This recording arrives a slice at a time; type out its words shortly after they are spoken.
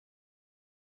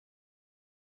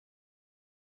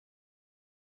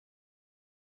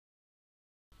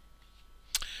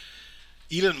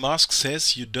Elon Musk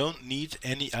says you don't need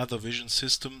any other vision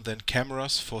system than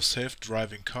cameras for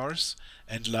self-driving cars,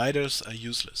 and lidars are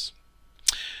useless.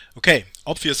 Okay,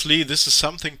 obviously this is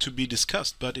something to be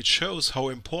discussed, but it shows how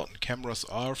important cameras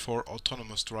are for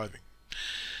autonomous driving.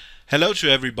 Hello to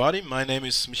everybody, my name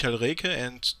is Reke,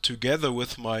 and together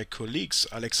with my colleagues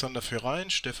Alexander Ferrein,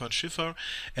 Stefan Schiffer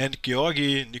and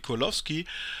Gjorgji Nikolovski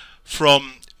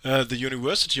from the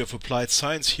University of Applied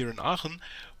Science here in Aachen,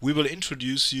 we will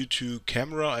introduce you to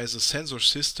camera as a sensor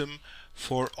system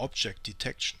for object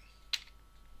detection.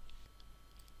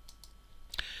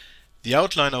 The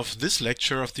outline of this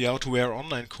lecture of the Autoware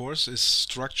online course is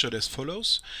structured as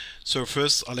follows. So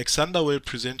first, Alexander will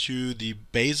present you the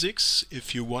basics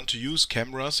if you want to use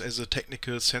cameras as a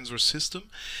technical sensor system,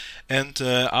 and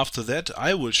after that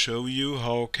I will show you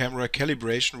how camera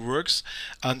calibration works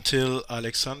until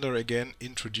Alexander again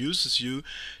introduces you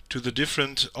to the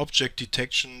different object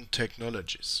detection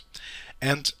technologies.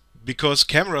 And because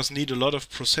cameras need a lot of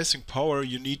processing power,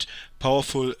 you need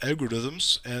powerful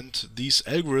algorithms, and these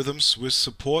algorithms, with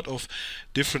support of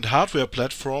different hardware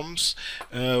platforms,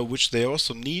 which they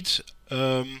also need,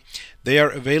 they are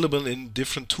available in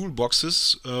different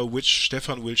toolboxes, which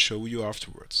Stefan will show you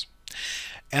afterwards.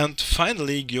 And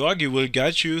finally, Gjorgji will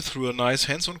guide you through a nice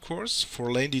hands-on course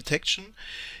for lane detection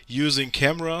using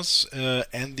cameras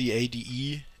and the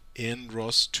ADE in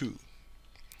ROS 2.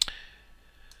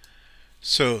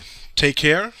 So, take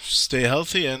care, stay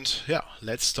healthy, and yeah,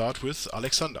 let's start with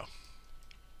Alexander.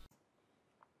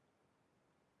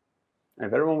 A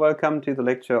very warm welcome to the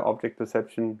lecture Object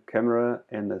Perception Camera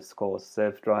in this course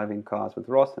Self-Driving Cars with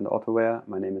ROS and Autoware.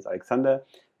 My name is Alexander,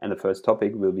 and the first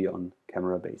topic will be on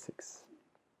camera basics.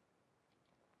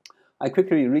 I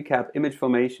quickly recap image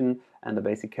formation and the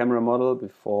basic camera model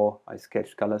before I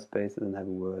sketch color spaces and have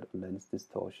a word on lens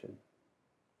distortion.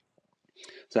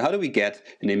 So how do we get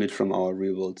an image from our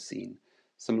real-world scene?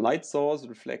 Some light source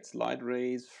reflects light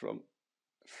rays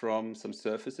from some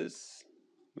surfaces,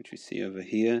 which we see over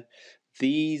here.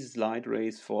 These light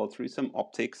rays fall through some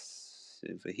optics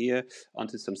over here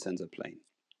onto some sensor plane.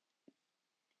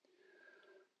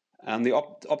 And the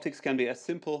optics can be as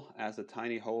simple as a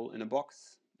tiny hole in a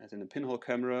box, as in a pinhole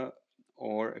camera,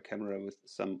 or a camera with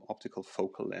some optical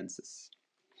focal lenses.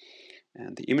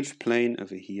 And the image plane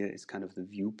over here is kind of the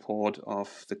viewport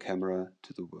of the camera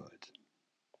to the world.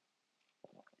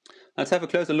 Let's have a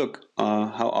closer look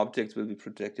how objects will be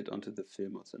projected onto the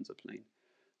film or sensor plane.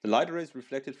 The light rays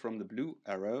reflected from the blue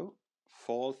arrow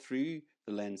fall through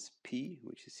the lens P,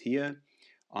 which is here,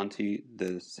 onto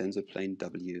the sensor plane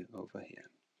W over here.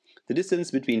 The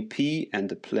distance between P and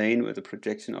the plane where the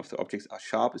projection of the objects are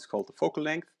sharp is called the focal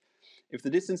length. If the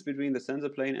distance between the sensor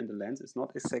plane and the lens is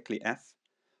not exactly f,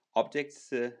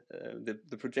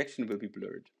 the projection will be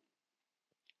blurred.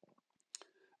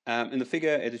 In the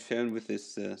figure, it is shown with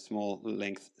this small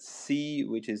length c,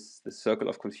 which is the circle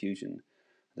of confusion.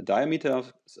 The diameter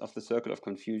of the circle of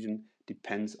confusion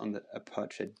depends on the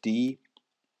aperture d,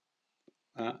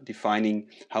 defining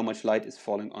how much light is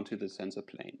falling onto the sensor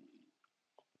plane.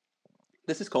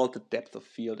 This is called the depth of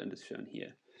field and is shown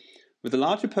here. With a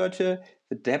large aperture,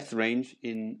 the depth range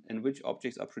in which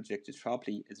objects are projected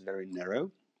sharply is very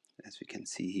narrow, as we can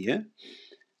see here,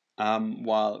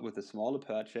 while with a small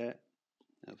aperture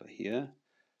over here,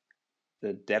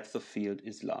 the depth of field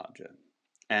is larger.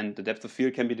 And the depth of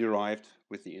field can be derived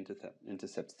with the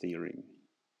intercept theorem.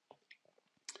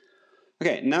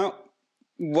 Okay, now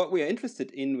what we are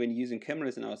interested in when using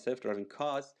cameras in our self-driving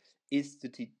cars is to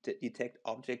detect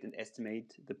objects and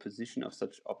estimate the position of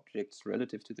such objects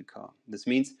relative to the car. This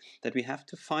means that we have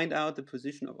to find out the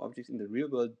position of objects in the real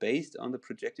world based on the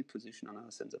projected position on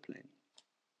our sensor plane.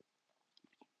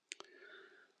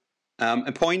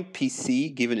 A point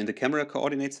PC given in the camera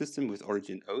coordinate system with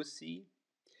origin OC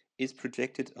is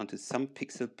projected onto some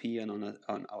pixel P on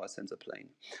our sensor plane.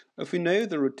 If we know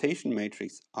the rotation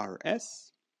matrix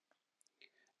RS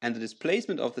and the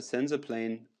displacement of the sensor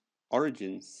plane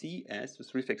origin CS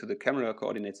with respect to the camera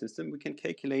coordinate system, we can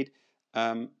calculate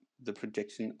the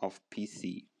projection of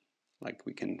PC. Like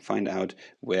we can find out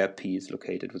where P is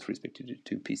located with respect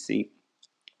to PC.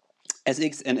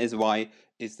 Sx and Sy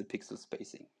is the pixel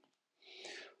spacing.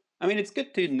 I mean, it's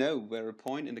good to know where a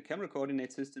point in the camera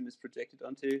coordinate system is projected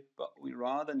onto, but we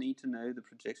rather need to know the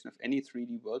projection of any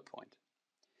 3D world point.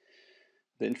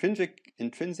 The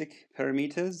intrinsic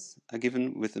parameters are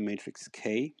given with the matrix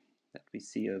K that we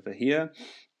see over here,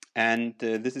 and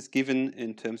this is given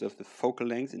in terms of the focal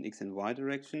length in X and Y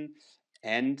direction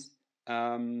and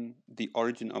the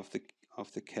origin of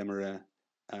the camera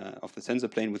of the sensor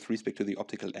plane with respect to the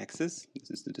optical axis.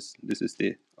 This is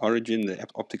the origin, the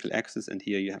optical axis, and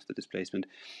here you have the displacement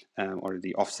or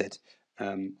the offset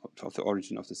of the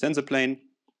origin of the sensor plane.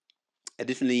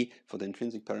 Additionally, for the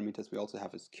intrinsic parameters, we also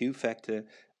have a skew factor,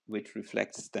 which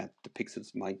reflects that the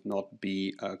pixels might not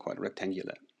be quite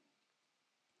rectangular.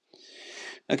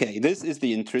 Okay, this is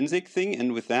the intrinsic thing,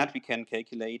 and with that we can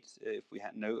calculate if we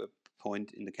know a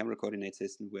point in the camera coordinate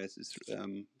system where this is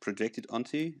projected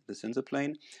onto the sensor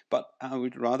plane. But I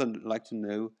would rather like to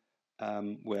know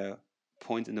where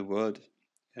points in the world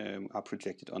are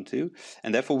projected onto,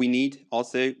 and therefore we need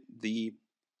also the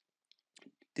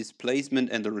displacement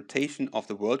and the rotation of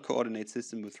the world coordinate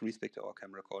system with respect to our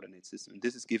camera coordinate system. And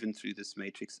this is given through this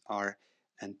matrix R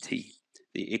and T,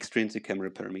 the extrinsic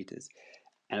camera parameters.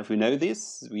 And if we know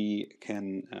this, we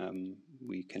can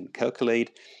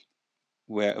calculate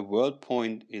where a world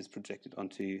point is projected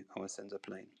onto our sensor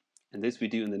plane. And this we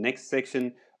do in the next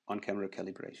section on camera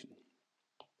calibration.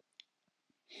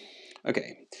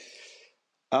 Okay.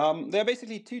 There are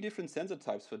basically two different sensor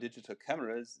types for digital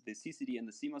cameras, the CCD and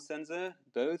the CMOS sensor.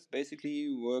 Both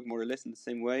basically work more or less in the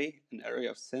same way. An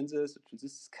area of sensors,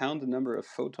 transistors, count the number of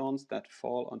photons that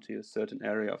fall onto a certain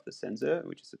area of the sensor,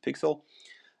 which is a pixel.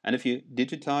 And if you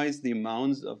digitize the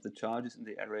amounts of the charges in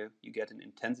the array, you get an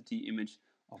intensity image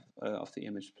of the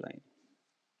image plane.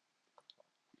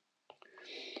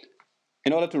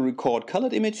 In order to record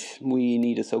colored image, we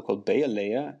need a so-called Bayer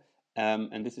layer,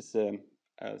 and this is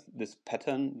this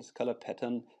color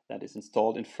pattern that is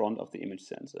installed in front of the image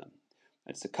sensor.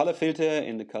 It's a color filter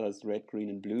in the colors red, green,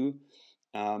 and blue,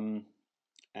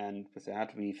 and with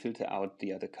that we filter out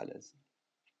the other colors.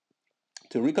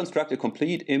 To reconstruct a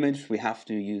complete image, we have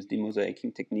to use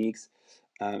demosaicing techniques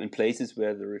in places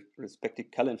where the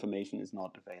respective color information is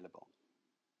not available.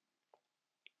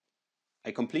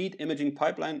 A complete imaging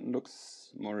pipeline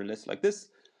looks more or less like this.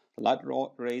 The light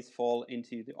rays fall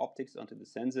into the optics onto the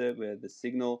sensor, where the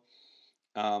signal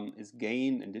is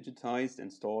gained and digitized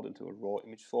and stored into a raw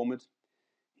image format.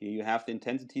 Here you have the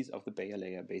intensities of the Bayer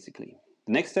layer, basically.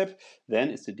 The next step then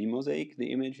is to demosaic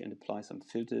the image and apply some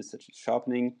filters such as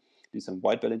sharpening, do some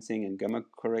white balancing and gamma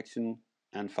correction,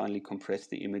 and finally compress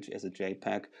the image as a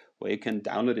JPEG, where you can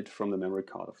download it from the memory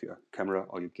card of your camera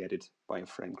or you get it by a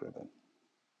frame grabber.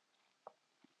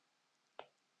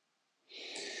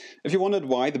 If you wondered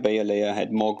why the Bayer layer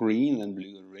had more green than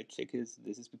blue and red checkers,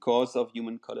 this is because of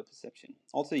human color perception.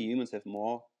 Also, humans have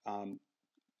more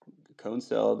cone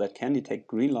cell that can detect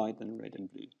green light than red and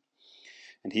blue.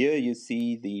 And here you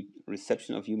see the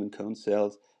reception of human cone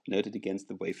cells noted against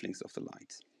the wavelengths of the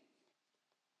light.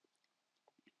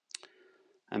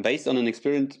 And based on an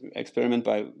experiment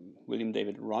by William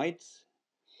David Wright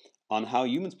on how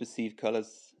humans perceive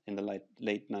colors in the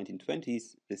late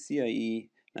 1920s, the CIE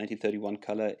 1931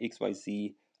 color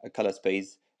XYZ color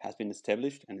space has been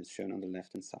established and is shown on the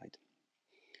left-hand side.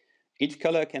 Each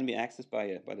color can be accessed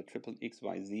by the triple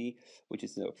XYZ, which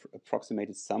is the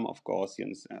approximated sum of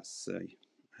Gaussians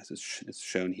as is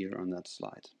shown here on that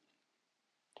slide.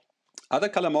 Other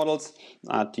color models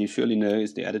that you surely know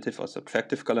is the additive or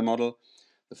subtractive color model.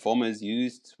 The former is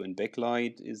used when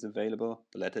backlight is available.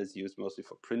 The latter is used mostly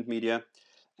for print media.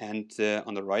 And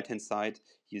on the right-hand side,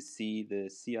 you see the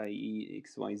CIE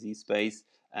XYZ space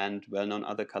and well-known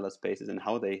other color spaces and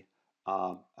how they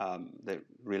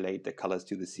relate the colors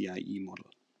to the CIE model.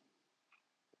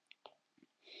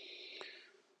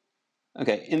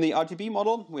 Okay, in the RGB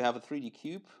model, we have a 3D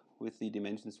cube with the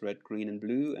dimensions red, green, and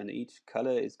blue, and each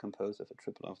color is composed of a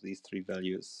triple of these three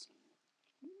values.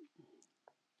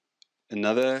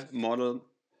 Another model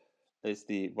is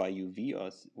the YUV or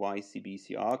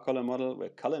YCBCR color model, where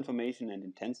color information and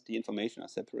intensity information are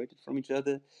separated from each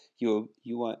other.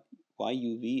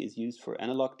 YUV is used for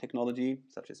analog technology,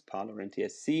 such as PAL or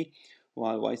NTSC,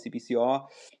 while YCBCR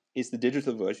is the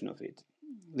digital version of it.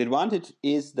 The advantage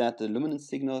is that the luminance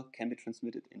signal can be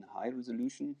transmitted in high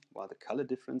resolution, while the color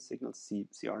difference signals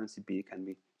CR and CB can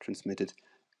be transmitted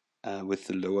with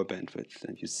the lower bandwidth.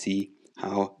 And you see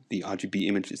how the RGB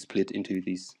image is split into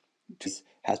these.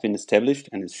 Has been established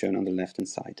and is shown on the left-hand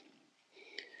side.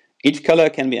 Each color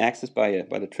can be accessed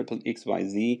by the triple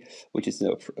XYZ, which is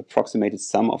the approximated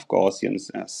sum of Gaussians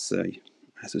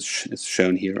as is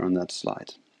shown here on that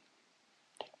slide.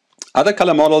 Other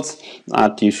color models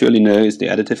that you surely know is the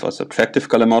additive or subtractive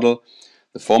color model.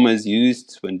 The former is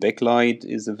used when backlight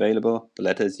is available. The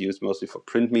latter is used mostly for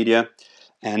print media.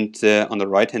 And on the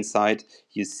right-hand side,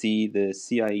 you see the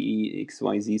CIE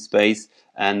XYZ space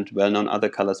and well-known other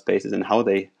color spaces and how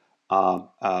they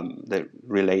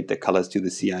relate the colors to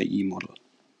the CIE model.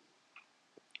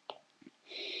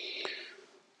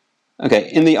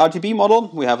 Okay, in the RGB model,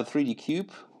 we have a 3D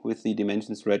cube with the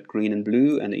dimensions red, green, and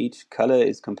blue, and each color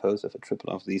is composed of a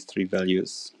triple of these three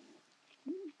values.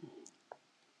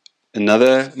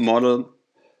 Another model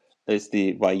is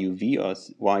the YUV or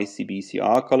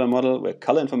YCBCR color model, where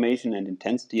color information and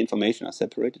intensity information are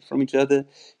separated from each other.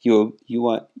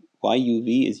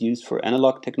 YUV is used for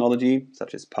analog technology,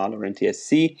 such as PAL or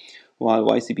NTSC, while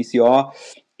YCBCR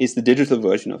is the digital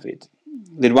version of it.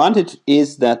 The advantage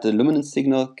is that the luminance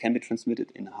signal can be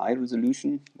transmitted in high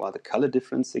resolution, while the color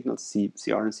difference signals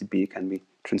CR and CB can be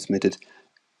transmitted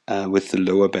with the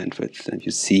lower bandwidth. And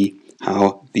you see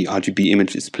how the RGB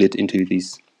image is split into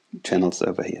these channels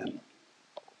over here.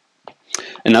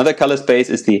 Another color space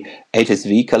is the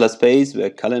HSV color space, where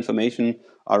color information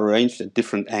are arranged at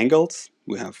different angles.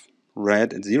 We have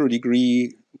red at 0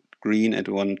 degree, green at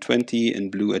 120,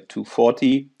 and blue at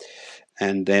 240.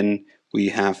 And then we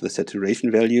have the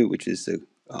saturation value, which is a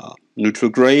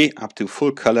neutral gray, up to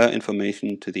full color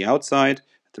information to the outside,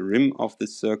 at the rim of the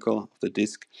circle, of the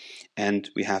disk. And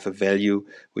we have a value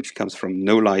which comes from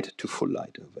no light to full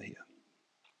light over here.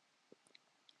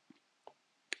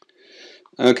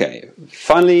 Okay,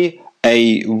 finally,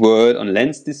 a word on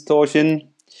lens distortion.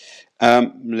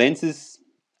 Lenses,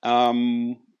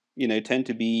 tend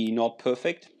to be not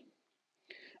perfect,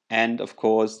 and of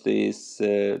course, this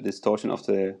distortion of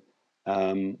the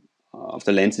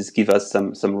lenses give us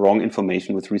some wrong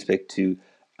information with respect to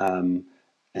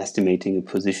estimating a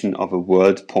position of a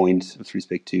world point with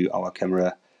respect to our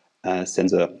camera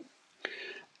sensor,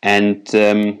 and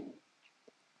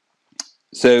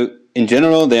so in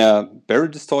general, there are barrel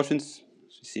distortions,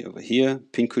 as you see over here,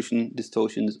 pincushion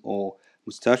distortions or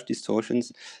moustache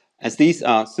distortions. As these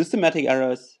are systematic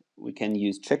errors, we can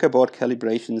use checkerboard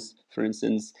calibrations, for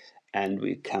instance, and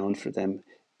we account for them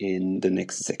in the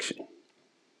next section.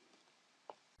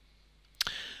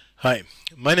 Hi,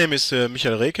 my name is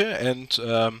Michael Reke, and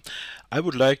I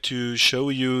would like to show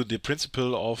you the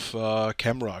principle of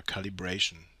camera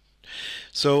calibration.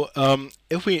 So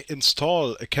if we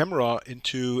install a camera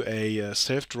into a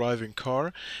self-driving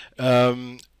car,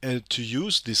 and to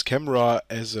use this camera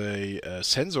as a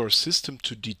sensor system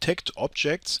to detect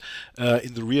objects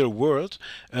in the real world,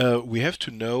 we have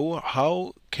to know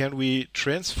how can we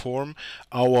transform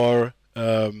our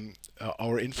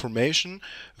information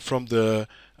from the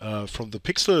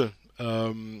pixel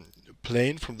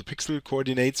plane, from the pixel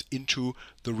coordinates into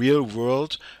the real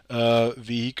world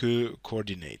vehicle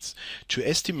coordinates, to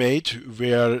estimate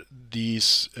where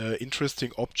these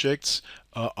interesting objects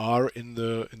are in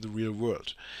the real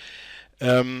world.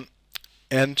 For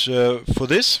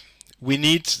this we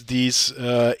need these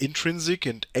intrinsic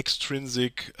and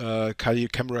extrinsic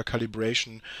camera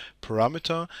calibration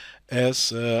parameter,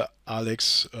 as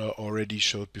Alex already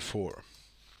showed before.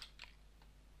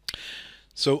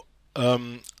 So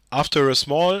after a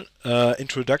small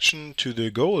introduction to the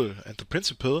goal and the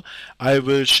principle, I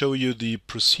will show you the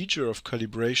procedure of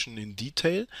calibration in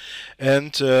detail,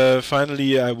 and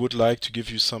finally I would like to give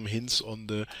you some hints on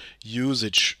the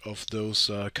usage of those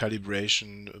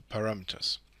calibration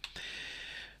parameters.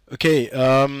 Okay,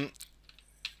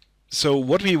 so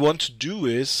what we want to do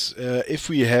is, if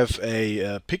we have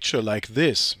a picture like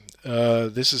this,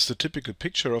 this is the typical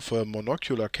picture of a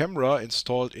monocular camera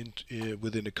installed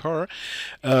within a car.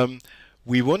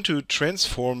 We want to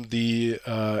transform the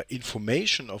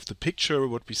information of the picture,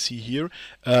 what we see here,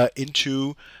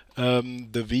 into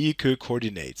the vehicle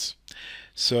coordinates.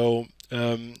 So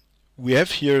we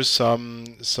have here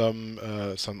some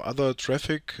other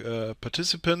traffic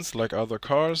participants, like other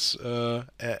cars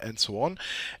and so on,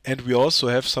 and we also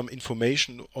have some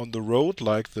information on the road,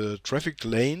 like the traffic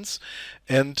lanes,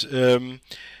 and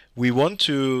we want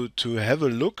to have a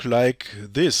look like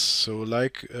this, so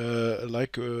like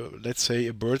let's say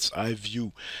a bird's eye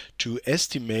view, to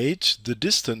estimate the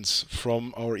distance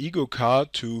from our ego car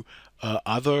to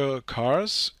other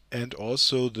cars, and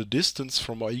also the distance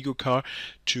from our ego car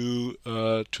to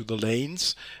the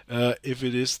lanes, if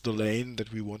it is the lane that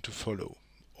we want to follow,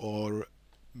 or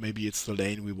maybe it's the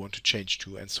lane we want to change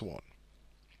to, and so on.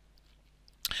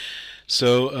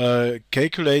 So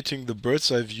calculating the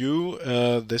bird's eye view,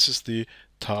 this is the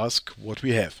task what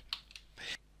we have.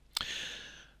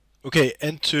 Okay,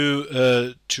 and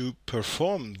to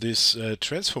perform this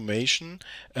transformation,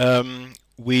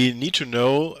 we need to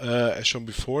know, as shown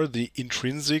before, the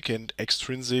intrinsic and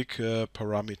extrinsic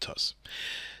parameters.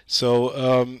 So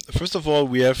first of all,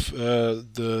 we have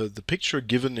the picture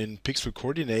given in pixel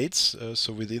coordinates,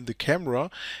 so within the camera,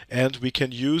 and we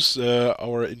can use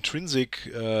our intrinsic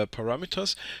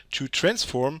parameters to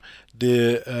transform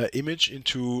the image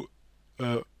into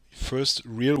first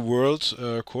real-world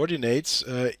coordinates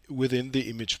within the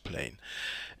image plane.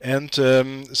 And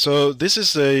so this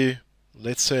is a,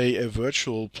 let's say, a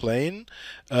virtual plane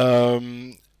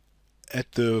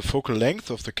at the focal length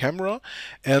of the camera,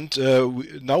 and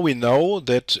now we know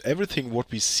that everything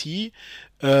what we see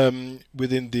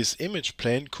within this image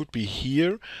plane could be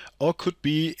here or could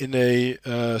be in a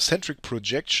centric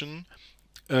projection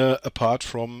apart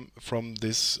from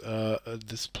this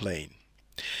this plane.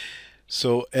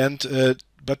 So, and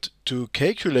but to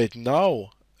calculate now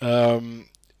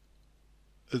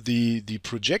the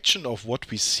projection of what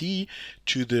we see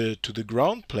to the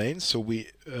ground plane, so we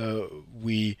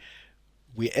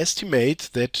estimate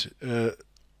that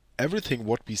everything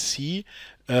what we see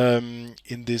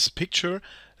in this picture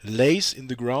lays in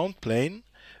the ground plane.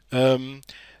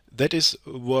 That is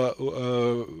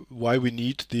why we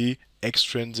need the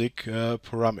extrinsic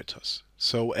parameters.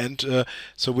 So, and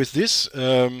so with this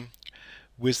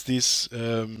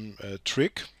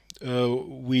trick,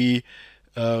 we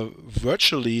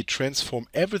virtually transform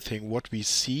everything what we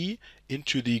see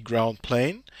into the ground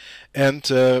plane, and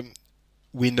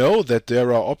we know that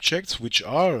there are objects which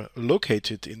are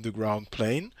located in the ground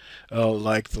plane,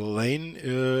 like the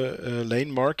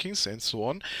lane markings and so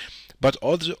on. But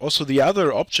also the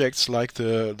other objects, like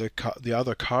the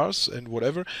other cars and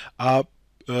whatever, are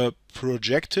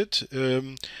projected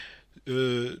to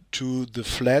the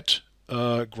flat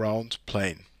ground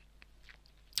plane.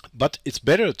 But it's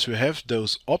better to have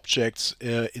those objects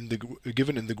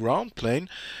given in the ground plane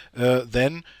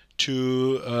than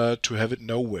to have it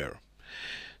nowhere.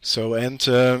 So, and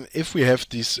if we have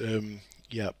this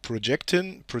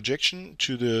projection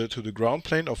to the ground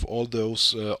plane of all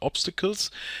those obstacles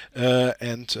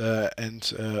and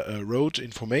road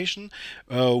information,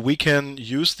 we can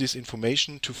use this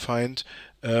information to find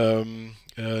an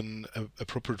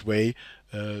appropriate way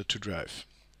to drive.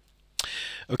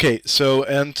 Okay, so,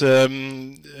 and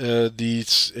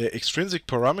these extrinsic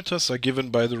parameters are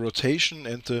given by the rotation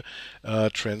and the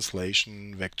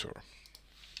translation vector.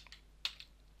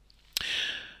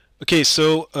 Okay,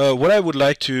 so what I would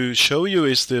like to show you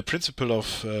is the principle of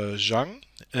Zhang,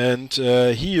 and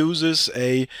he uses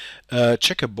a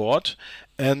checkerboard,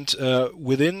 and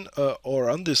within or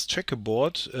on this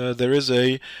checkerboard there is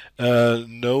a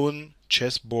known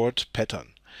chessboard pattern.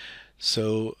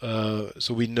 So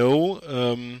so we know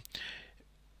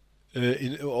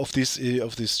of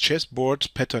this chessboard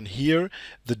pattern here,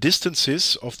 the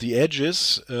distances of the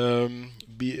edges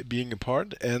being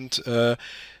apart, and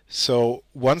so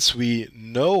once we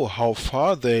know how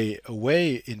far they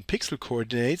away in pixel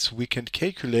coordinates, we can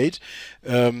calculate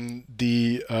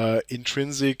the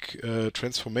intrinsic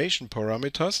transformation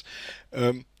parameters,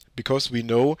 because we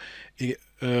know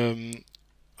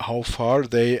how far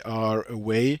they are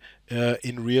away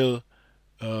in real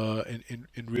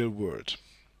world.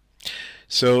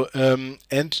 So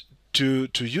and to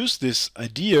use this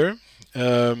idea,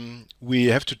 we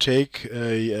have to take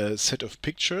a set of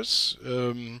pictures.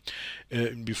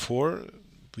 Before,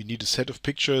 we need a set of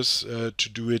pictures to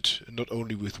do it not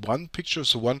only with one picture.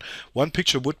 So one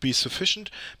picture would be sufficient,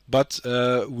 but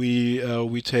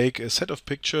we take a set of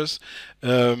pictures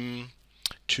to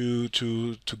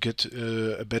get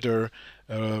a better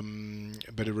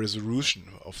resolution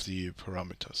of the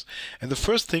parameters. And the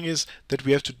first thing is that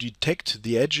we have to detect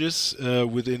the edges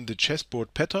within the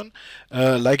chessboard pattern,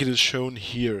 like it is shown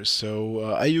here. So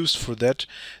I used for that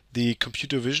the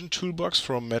computer vision toolbox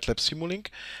from MATLAB Simulink,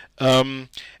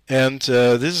 and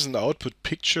this is an output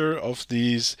picture of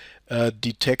these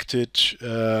detected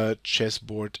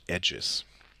chessboard edges.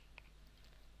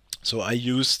 So I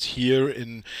used here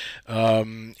in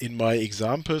my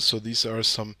example, so these are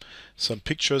some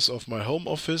pictures of my home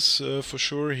office for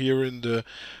sure here in the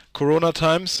Corona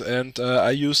times, and I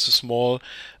used a small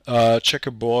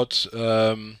checkerboard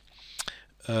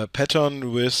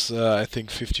pattern with I think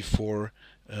 54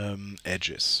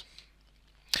 edges.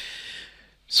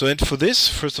 So, and for this,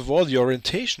 first of all, the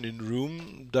orientation in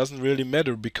room doesn't really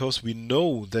matter, because we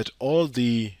know that all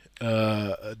the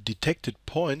detected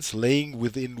points laying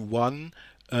within one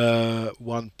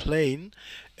plane,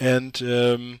 and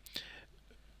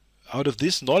out of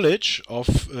this knowledge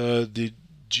of the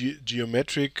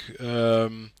geometric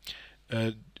of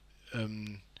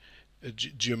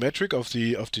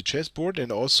the chessboard,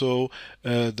 and also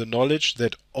the knowledge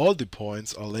that all the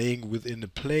points are laying within a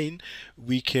plane,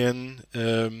 we can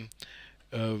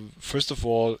first of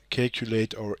all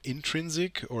calculate our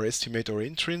intrinsic or estimate our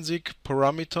intrinsic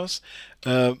parameters,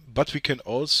 but we can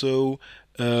also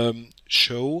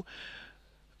show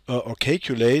or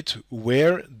calculate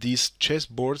where these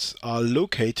chessboards are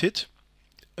located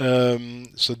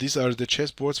So these are the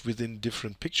chessboards within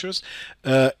different pictures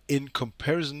in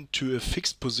comparison to a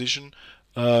fixed position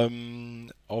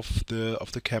of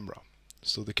the camera.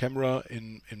 So the camera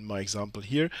in my example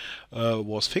here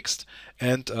was fixed,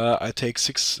 and I took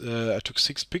 6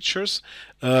 pictures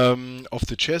of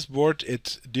the chessboard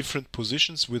at different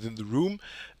positions within the room,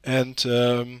 and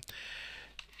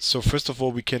so first of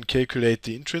all we can calculate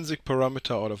the intrinsic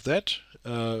parameter out of that,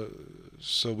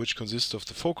 so which consists of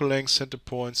the focal length, center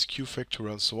points, Q factor,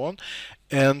 and so on,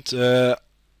 and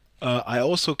I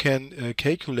also can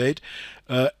calculate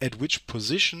at which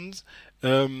positions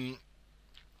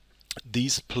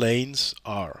these planes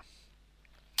are.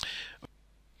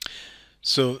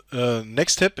 So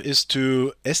next step is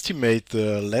to estimate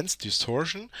the lens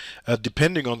distortion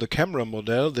depending on the camera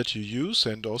model that you use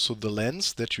and also the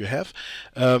lens that you have.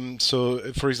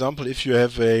 So for example, if you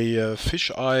have a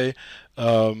fisheye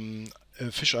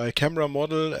camera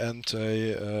model and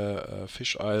a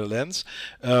fisheye lens,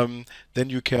 then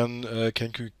you can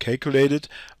calculate it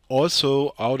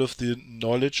also out of the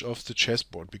knowledge of the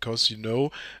chessboard, because you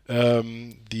know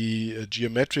the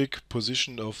geometric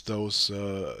position of those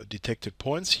detected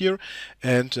points here,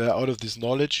 and out of this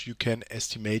knowledge you can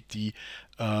estimate the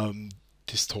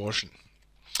distortion.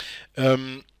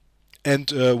 And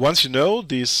once you know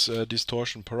these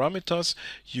distortion parameters,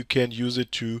 you can use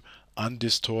it to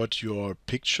undistort your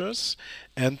pictures,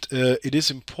 and it is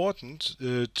important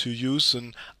to use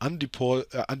an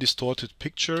undistorted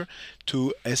picture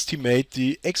to estimate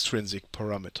the extrinsic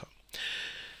parameter.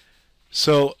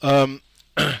 So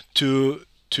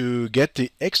to get the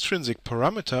extrinsic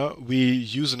parameter, we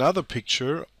use another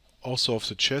picture also of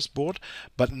the chessboard,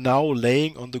 but now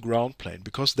laying on the ground plane,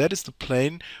 because that is the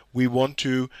plane we want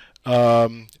to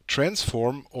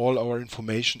transform all our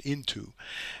information into.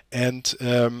 And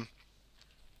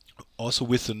also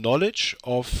with the knowledge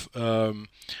of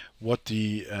what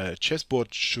the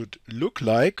chessboard should look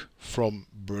like from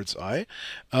bird's eye,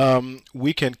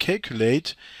 we can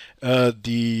calculate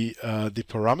the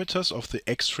parameters of the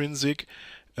extrinsic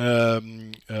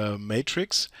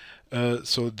matrix,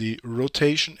 so the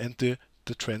rotation and the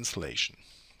translation.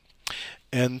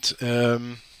 And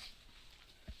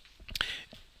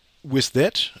with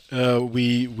that,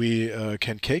 we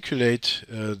can calculate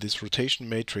this rotation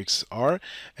matrix R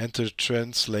and the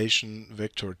translation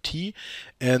vector T,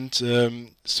 and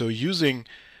so using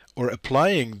or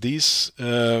applying these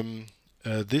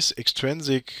this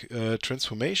extrinsic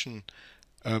transformation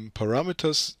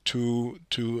parameters to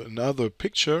another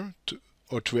picture,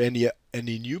 or to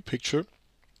any new picture,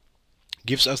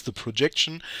 gives us the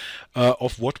projection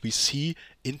of what we see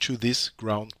into this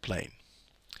ground plane.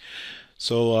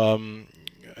 So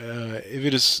if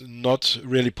it is not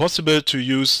really possible to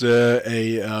use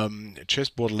a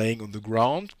chessboard laying on the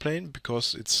ground plane,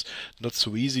 because it's not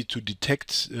so easy to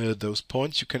detect those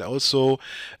points, you can also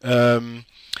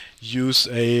use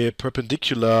a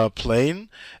perpendicular plane,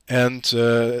 and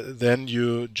then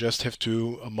you just have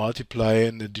to multiply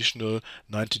an additional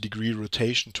 90-degree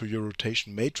rotation to your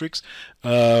rotation matrix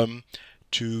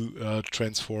to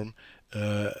transform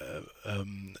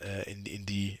in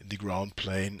the ground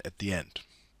plane at the end.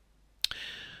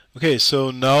 Okay,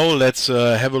 so now let's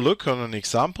have a look on an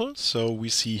example. So we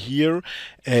see here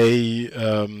a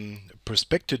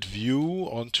perspective view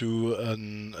onto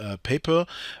a paper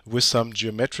with some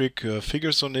geometric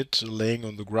figures on it laying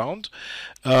on the ground,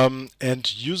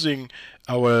 and using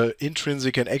our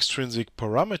intrinsic and extrinsic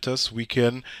parameters, we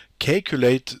can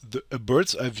calculate a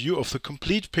bird's eye view of the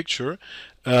complete picture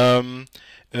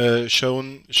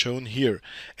shown here.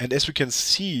 And as we can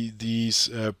see, these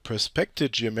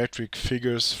perspective geometric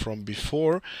figures from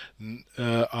before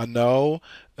are now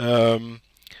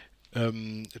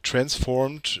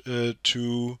transformed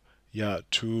to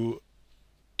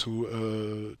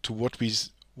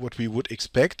what we would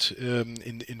expect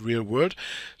in real world.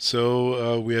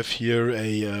 So we have here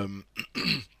a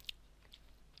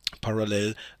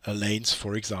parallel lanes,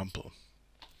 for example.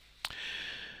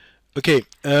 Okay,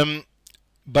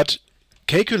 but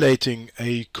calculating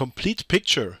a complete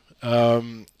picture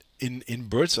in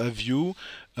bird's eye view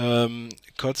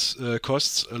costs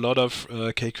a lot of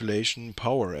calculation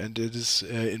power, and it is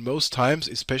in most times,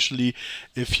 especially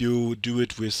if you do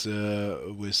it with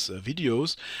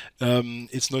videos,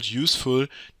 it's not useful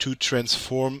to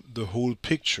transform the whole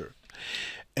picture.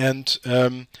 And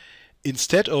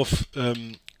instead of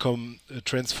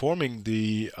transforming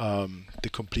the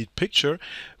complete picture,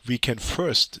 we can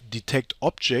first detect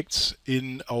objects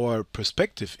in our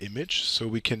perspective image. So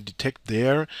we can detect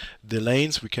there the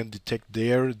lanes, we can detect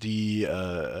there the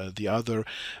other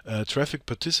traffic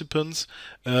participants,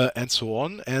 and so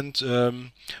on.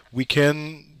 And we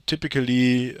can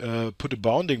typically put a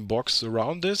bounding box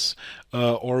around this,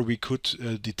 or we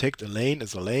could detect a lane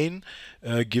as a lane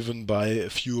given by a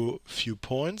few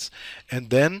points, and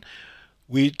then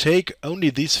we take only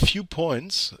these few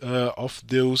points of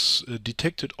those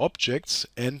detected objects,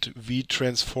 and we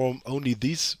transform only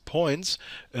these points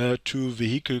to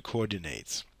vehicle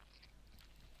coordinates.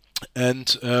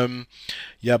 And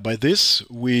yeah, by this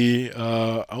we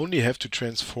only have to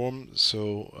transform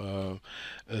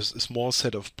a small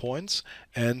set of points,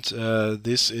 and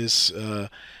this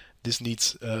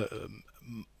needs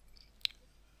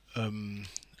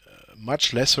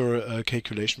much lesser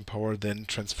calculation power than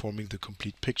transforming the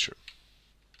complete picture.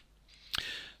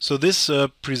 So this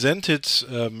presented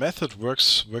method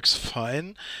works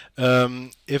fine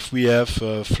if we have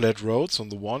flat roads on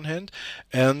the one hand,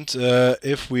 and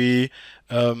if we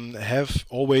have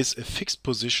always a fixed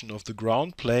position of the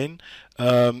ground plane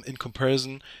in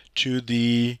comparison to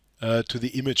the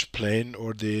image plane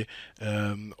or the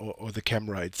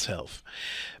camera itself.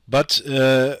 But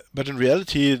in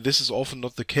reality, this is often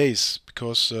not the case,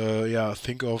 because yeah,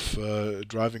 think of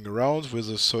driving around with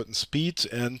a certain speed,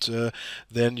 and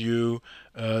then you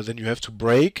have to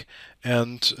brake,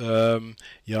 and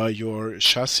yeah, your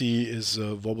chassis is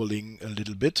wobbling a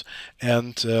little bit,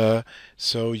 and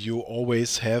so you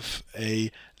always have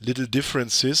a little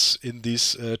differences in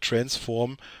this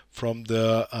transform from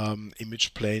the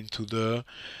image plane to the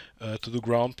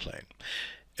ground plane.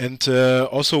 And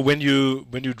also, when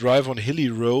you drive on hilly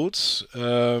roads,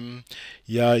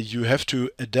 yeah, you have to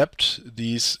adapt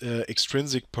these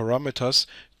extrinsic parameters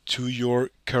to your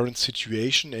current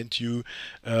situation, and you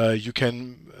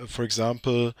can, for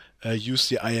example, use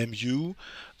the IMU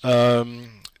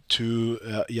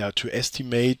to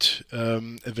estimate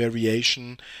a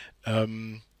variation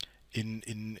in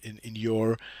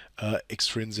your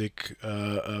extrinsic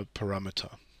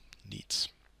parameter needs.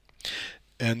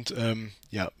 And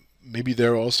yeah, maybe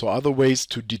there are also other ways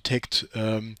to detect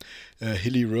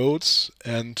hilly roads,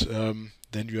 and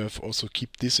then you have also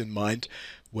keep this in mind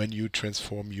when you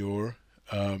transform your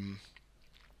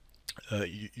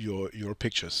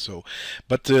pictures. So,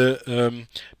 but the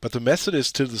method is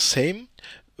still the same,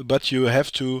 but you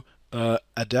have to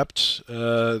adapt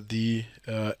the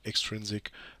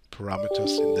extrinsic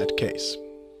parameters in that case.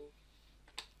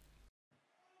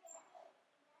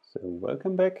 So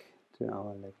welcome back to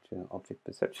our lecture, Object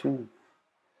Perception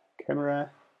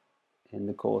Camera, in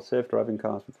the course Self-Driving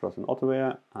Cars with ROS and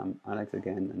Autoware. I'm Alex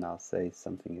again, and I'll say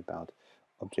something about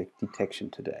object detection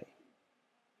today.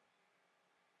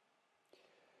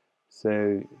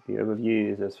 So the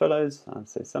overview is as follows. I'll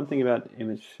say something about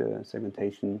image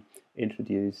segmentation,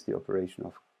 introduce the operation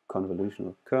of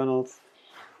convolutional kernels,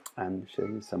 and show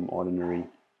you some ordinary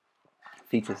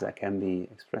features that can be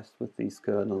expressed with these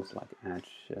kernels, like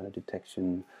edge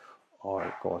detection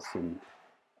or Gaussian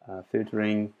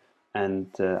filtering. And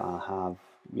I'll have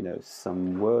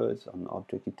some words on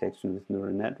object detection with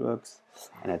neural networks,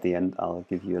 and at the end I'll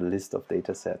give you a list of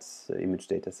data sets, image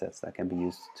data sets that can be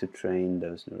used to train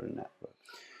those neural networks.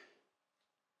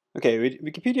 Okay,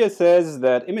 Wikipedia says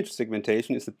that image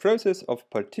segmentation is the process of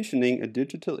partitioning a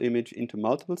digital image into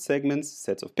multiple segments,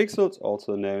 sets of pixels,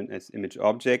 also known as image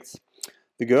objects.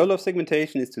 The goal of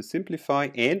segmentation is to simplify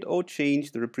and/or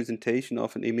change the representation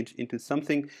of an image into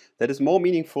something that is more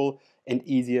meaningful and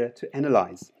easier to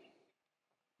analyze.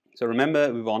 So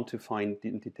remember, we want to find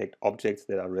and detect objects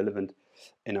that are relevant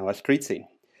in our street scene.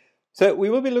 So we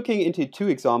will be looking into two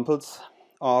examples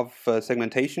of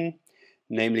segmentation,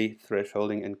 namely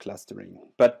thresholding and clustering.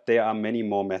 But there are many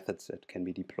more methods that can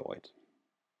be deployed.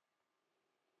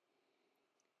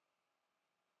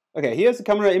 Okay, here's a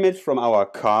camera image from our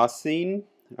car scene,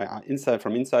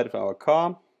 from inside of our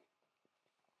car.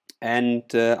 And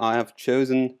I have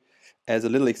chosen as a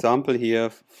little example here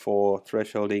for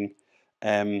thresholding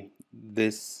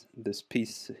this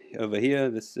piece over here,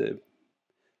 this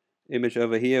image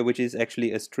over here, which is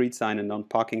actually a street sign, a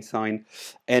non-parking sign.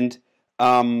 And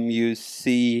you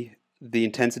see the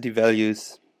intensity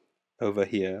values over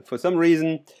here. For some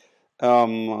reason,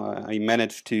 I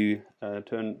managed to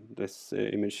turn this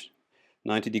image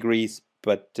 90 degrees,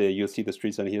 but you'll see the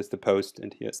street sign. Here's the post,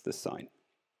 and here's the sign.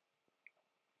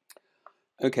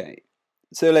 Okay,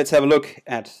 so let's have a look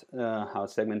at how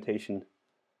segmentation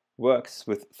works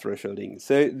with thresholding.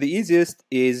 So the easiest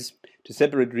is to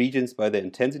separate regions by their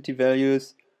intensity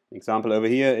values. An example over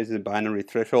here is a binary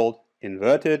threshold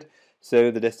inverted.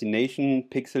 So the destination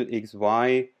pixel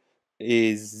xy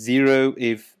is 0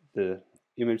 if the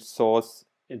image source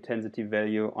intensity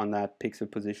value on that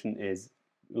pixel position is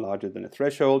larger than a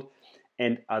threshold,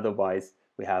 and otherwise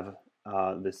we have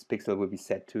this pixel will be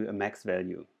set to a max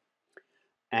value.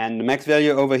 And the max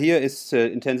value over here is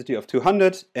intensity of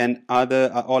 200, and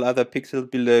all other pixels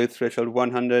below threshold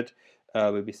 100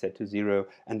 will be set to 0,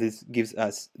 and this gives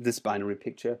us this binary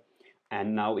picture.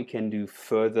 And now we can do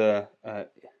further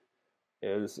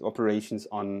operations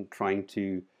on trying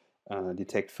to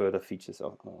detect further features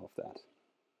of that.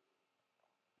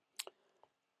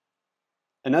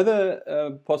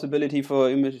 Another possibility for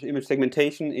image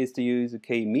segmentation is to use a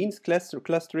k-means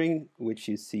clustering, which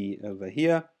you see over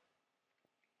here.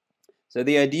 So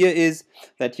the idea is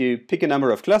that you pick a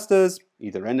number of clusters,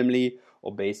 either randomly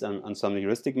or based on some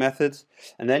heuristic methods,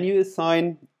 and then you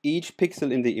assign each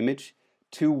pixel in the image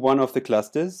to one of the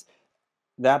clusters,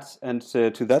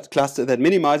 to that cluster that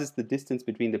minimizes the distance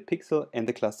between the pixel and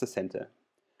the cluster center.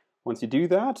 Once you do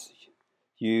that,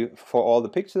 for all the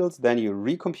pixels, then you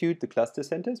recompute the cluster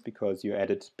centers because you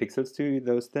added pixels to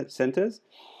those centers.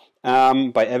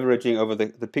 By averaging over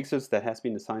the pixels that has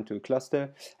been assigned to a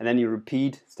cluster, and then you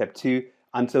repeat step 2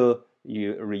 until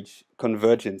you reach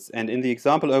convergence. And in the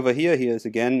example over here, here's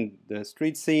again the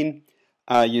street scene.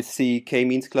 You see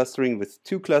k-means clustering with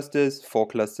 2 clusters, 4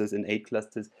 clusters, and 8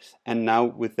 clusters. And now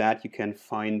with that, you can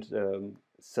find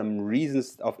some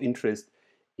reasons of interest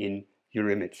in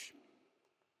your image.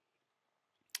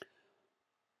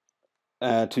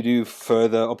 To do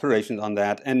further operations on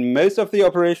that. And most of the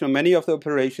operation, or many of the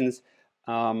operations,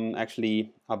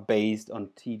 actually are based on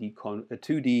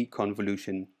 2D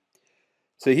convolution.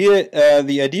 So here,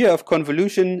 the idea of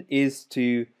convolution is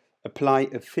to apply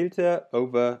a filter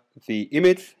over the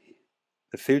image.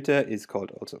 The filter is called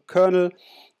also kernel,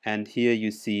 and here you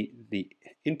see the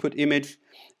input image,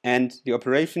 and the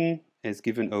operation is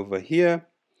given over here.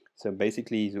 So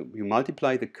basically, you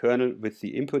multiply the kernel with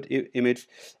the input image,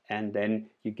 and then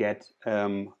you get,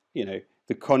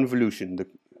 the convolution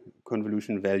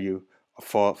value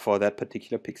for that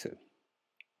particular pixel.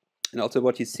 And also,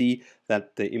 what you see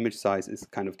that the image size is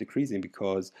kind of decreasing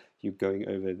because you're going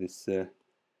over this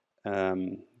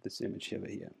this image over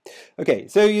here. Okay,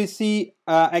 so you see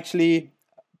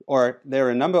there are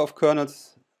a number of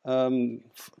kernels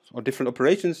or different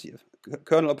operations.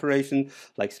 Kernel operation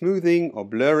like smoothing or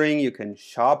blurring. You can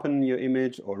sharpen your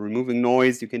image or removing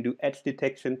noise. You can do edge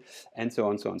detection and so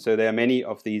on, so on. So there are many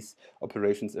of these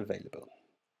operations available.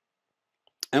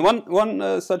 And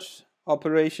one such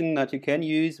operation that you can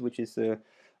use, which is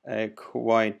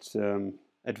quite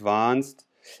advanced,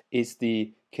 is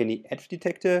the Kenny edge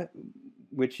detector,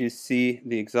 which you see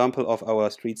the example of our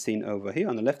street scene over here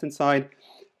on the left hand side.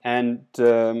 And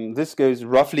this goes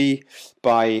roughly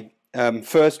by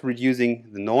first reducing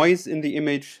the noise in the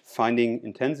image, finding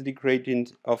intensity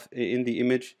gradient in the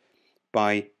image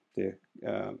by the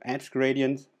edge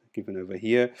gradient given over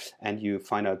here, and you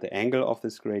find out the angle of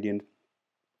this gradient,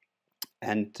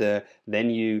 and then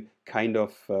you kind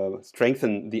of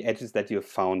strengthen the edges that you have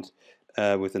found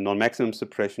with the non-maximum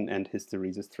suppression and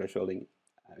hysteresis thresholding.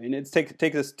 I mean, it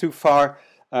takes us too far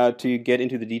to get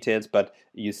into the details, but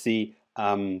you see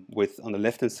on the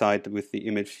left-hand side with the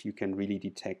image, you can really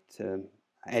detect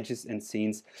edges and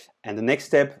scenes. And the next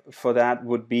step for that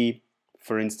would be,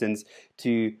 for instance,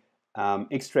 to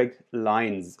extract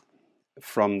lines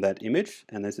from that image.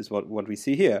 And this is what we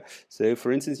see here. So,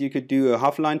 for instance, you could do a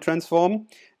half-line transform,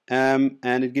 and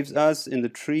it gives us in the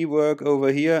tree work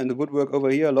over here and the woodwork over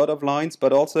here a lot of lines,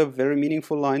 but also very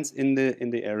meaningful lines in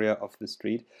the area of the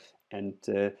street. And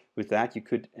with that, you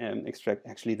could extract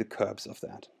actually the curves of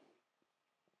that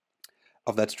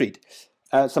street.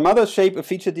 Some other shape of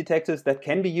feature detectors that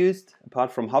can be used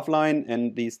apart from half-line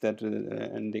and these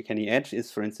and the Kenny edge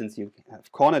is, for instance, you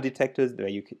have corner detectors where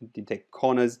you can detect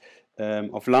corners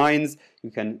of lines.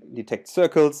 You can detect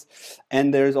circles,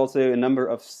 and there is also a number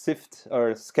of sift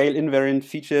or scale invariant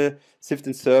sift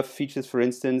and surf features, for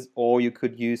instance, or you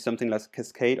could use something like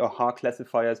cascade or Haar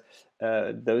classifiers.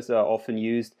 Those are often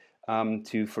used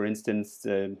to, for instance,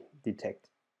 detect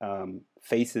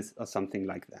faces or something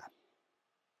like that.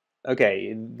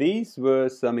 Okay, these were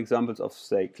some examples of,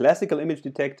 say, classical image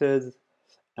detectors.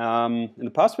 In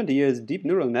the past 20 years, deep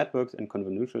neural networks and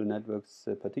convolutional networks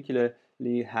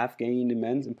particularly have gained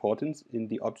immense importance in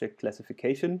the object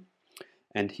classification.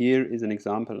 And here is an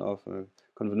example of a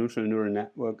convolutional neural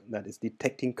network that is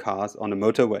detecting cars on a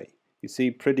motorway. You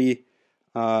see pretty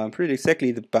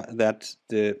exactly that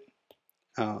the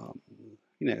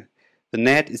the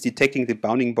net is detecting the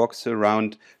bounding box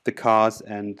around the cars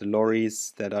and the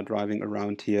lorries that are driving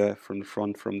around here from the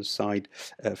front, from the side,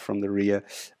 from the rear,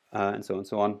 and so on and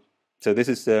so on. So this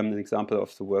is an example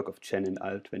of the work of Chen and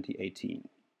al. 2018.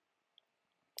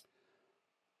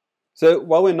 So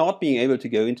while we're not being able to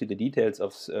go into the details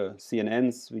of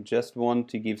CNNs, we just want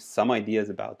to give some ideas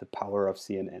about the power of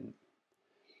CNN.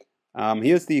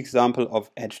 Here's the example of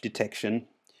edge detection.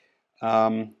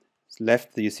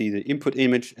 Left, you see the input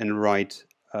image, and right,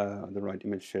 the right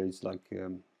image shows like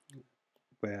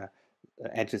where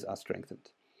edges are strengthened.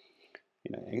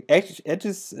 You know,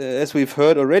 edges, as we've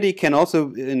heard already, can also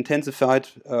be intensified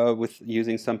with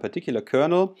using some particular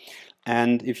kernel.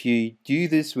 And if you do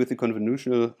this with a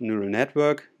convolutional neural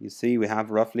network, you see we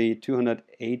have roughly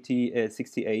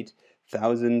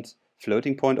 268,000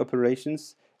 floating point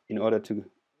operations in order to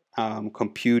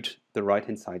compute the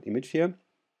right-hand side image here.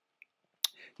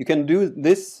 You can do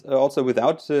this also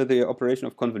without the operation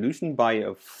of convolution by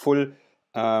a full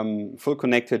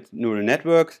connected neural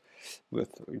network with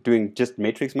doing just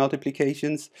matrix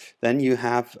multiplications. Then you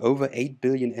have over 8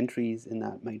 billion entries in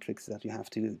that matrix that you have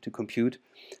to compute.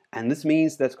 And this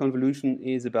means that convolution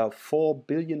is about 4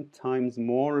 billion times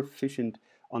more efficient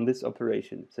on this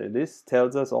operation. So this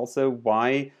tells us also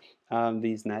why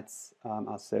these nets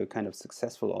are so kind of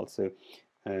successful also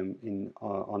in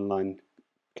online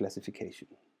classification.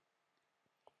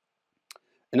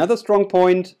 Another strong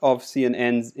point of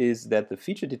CNNs is that the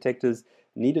feature detectors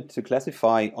needed to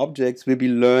classify objects will be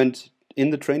learned in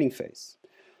the training phase.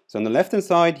 So on the left-hand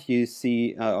side, you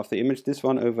see of the image, this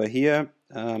one over here,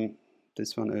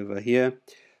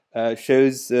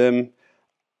 shows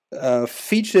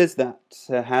features that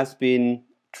has been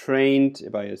trained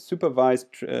by a supervised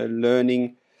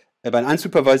learning, by an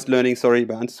unsupervised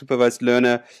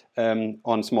learner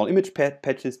on small image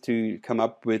patches to come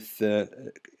up with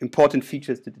important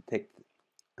features to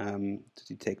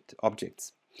detect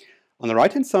objects. On the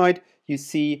right-hand side, you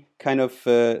see kind of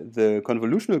the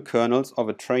convolutional kernels of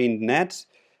a trained net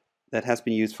that has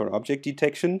been used for object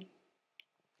detection.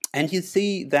 And you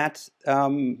see that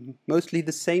mostly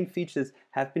the same features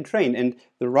have been trained, and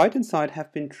the right-hand side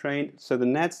have been trained. So the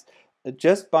nets,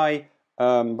 just by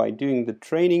doing the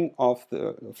training of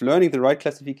learning the right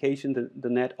classification, the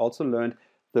net also learned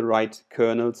the right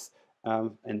kernels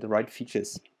and the right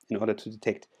features in order to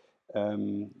detect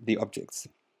the objects.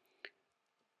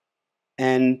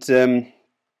 And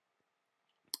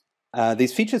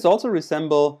these features also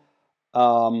resemble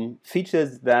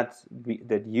features that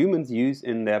humans use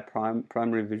in their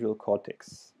primary visual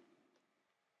cortex.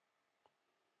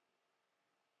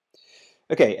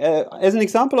 Okay, as an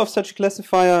example of such a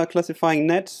classifying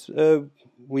net,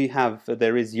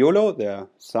 there is YOLO. There are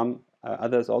some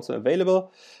others also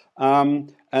available.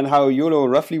 And how YOLO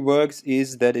roughly works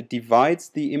is that it divides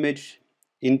the image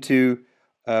into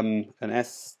an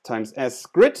S times S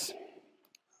grid.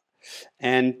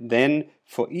 And then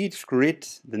for each grid,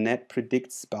 the net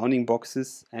predicts bounding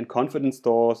boxes and confidence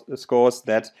scores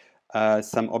that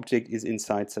some object is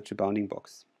inside such a bounding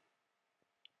box.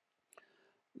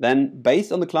 Then,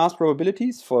 based on the class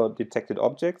probabilities for detected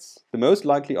objects, the most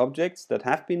likely objects that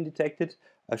have been detected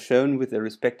are shown with their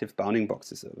respective bounding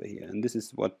boxes over here. And this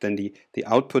is what then the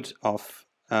output of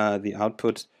the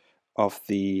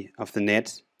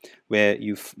net, where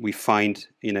we find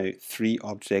 3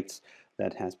 objects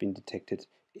that has been detected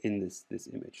in this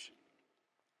image.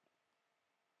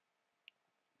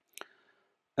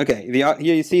 Okay, here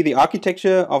you see the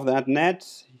architecture of that net.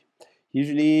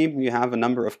 Usually you have a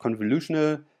number of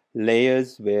convolutional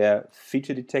layers where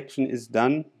feature detection is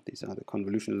done. These are the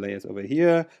convolutional layers over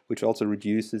here, which also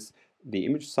reduces the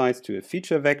image size to a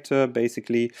feature vector,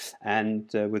 basically.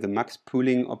 And with a max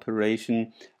pooling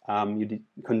operation, you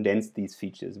condense these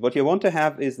features. What you want to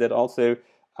have is that also,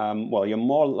 you're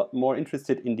more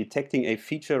interested in detecting a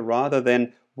feature rather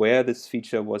than where this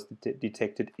feature was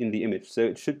detected in the image. So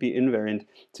it should be invariant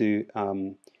to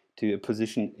a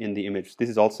position in the image. This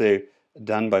is also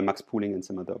done by max pooling and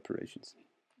some other operations.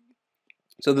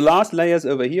 So the last layers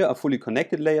over here are fully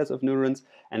connected layers of neurons,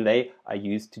 and they are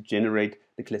used to generate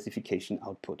the classification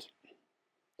output.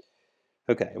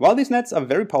 Okay, while these nets are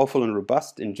very powerful and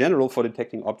robust in general for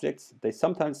detecting objects, they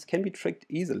sometimes can be tricked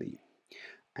easily.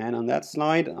 And on that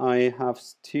slide, I have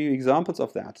 2 examples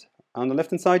of that. On the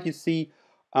left-hand side, you see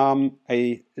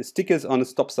stickers on a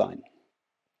stop sign.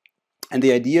 And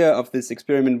the idea of this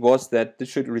experiment was that this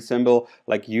should resemble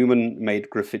like human-made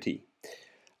graffiti.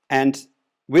 And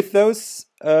with those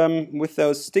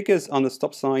stickers on the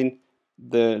stop sign,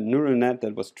 the neural net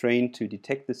that was trained to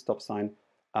detect this stop sign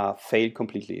failed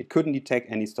completely. It couldn't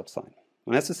detect any stop sign.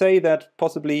 And that's to say that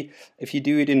possibly if you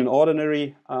do it in an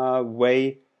ordinary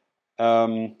way,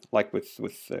 like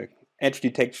with edge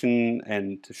detection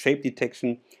and shape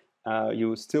detection,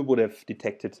 you still would have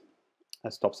detected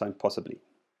a stop sign possibly.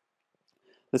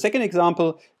 The second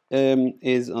example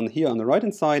is here on the right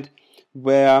hand side,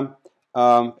 where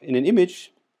in an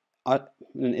image, an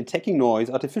attacking noise,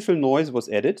 artificial noise was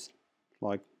added,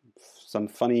 like some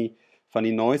funny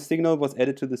noise signal was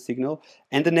added to the signal,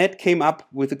 and the net came up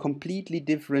with a completely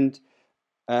different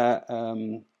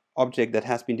object that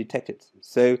has been detected.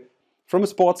 So from a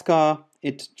sports car,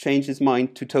 it changed its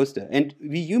mind to toaster, and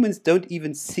we humans don't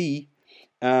even see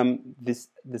this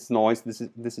noise,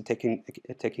 this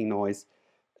attacking noise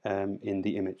in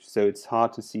the image. So it's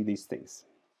hard to see these things.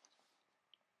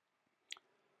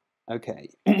 Okay.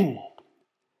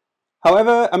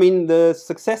 However, I mean, the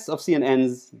success of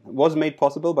CNNs was made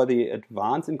possible by the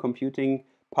advance in computing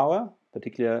power,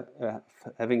 particularly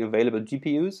having available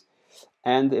GPUs,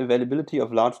 and the availability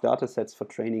of large data sets for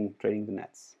training the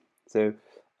nets. So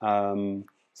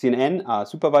CNN are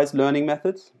supervised learning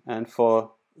methods, and for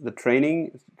the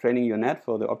training your net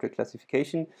for the object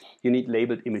classification, you need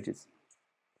labeled images.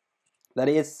 That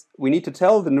is, we need to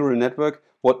tell the neural network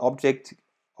what object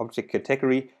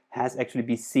category has actually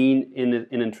been seen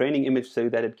in a training image, so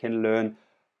that it can learn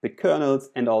the kernels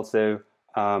and also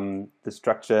the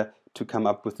structure to come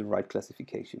up with the right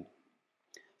classification.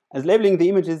 As labeling the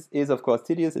images is of course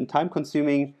tedious and time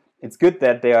consuming, it's good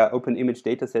that there are open image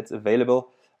datasets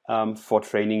available for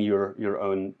training your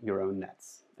own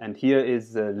nets. And here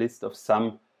is a list of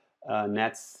some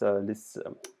nets,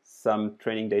 some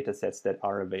training datasets that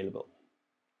are available.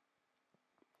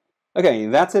 Okay,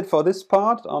 that's it for this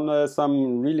part on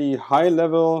some really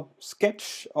high-level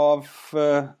sketch of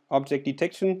object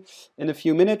detection in a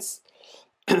few minutes.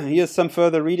 Here's some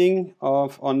further reading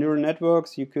on neural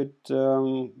networks. You could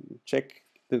check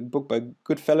the book by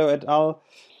Goodfellow et al.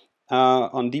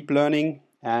 On deep learning,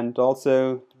 and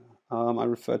also I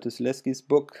refer to Zalewski's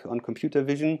book on computer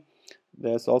vision.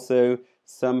 There's also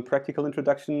some practical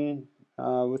introduction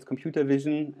with computer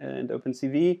vision and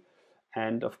OpenCV.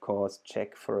 And of course,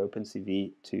 check for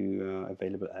OpenCV to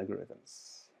available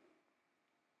algorithms.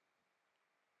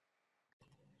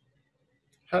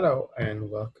 Hello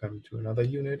and welcome to another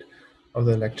unit of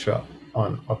the lecture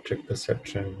on object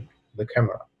perception, the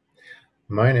camera.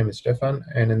 My name is Stefan,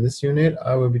 and in this unit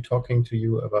I will be talking to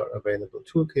you about available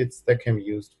toolkits that can be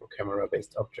used for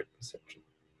camera-based object perception.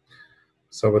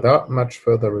 So without much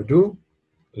further ado,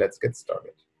 let's get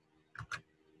started.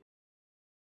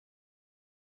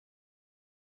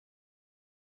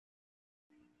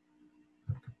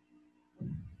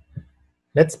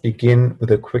 Let's begin with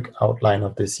a quick outline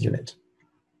of this unit.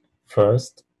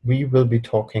 First, we will be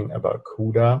talking about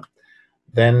CUDA.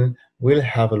 Then we'll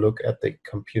have a look at the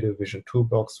computer vision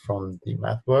toolbox from the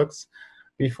MathWorks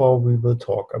before we will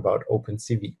talk about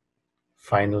OpenCV.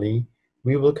 Finally,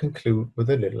 we will conclude with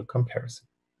a little comparison.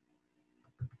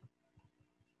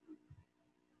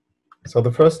 So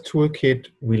the first toolkit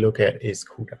we look at is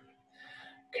CUDA.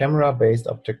 Camera-based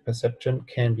object perception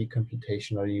can be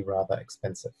computationally rather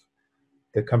expensive.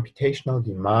 The computational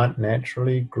demand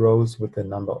naturally grows with the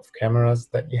number of cameras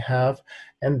that you have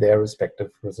and their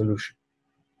respective resolution.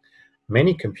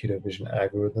 Many computer vision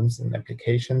algorithms and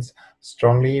applications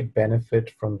strongly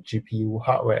benefit from GPU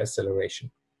hardware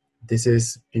acceleration. This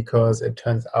is because it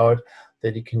turns out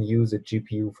that you can use a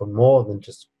GPU for more than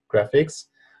just graphics.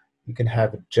 You can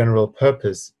have a general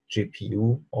purpose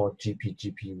GPU, or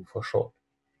GPGPU for short.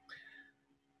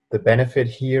 The benefit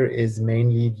here is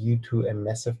mainly due to a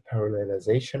massive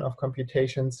parallelization of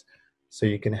computations, so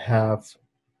you can have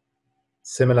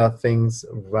similar things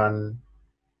run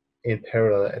in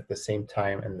parallel at the same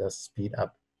time and thus speed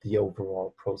up the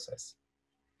overall process.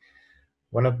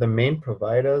 One of the main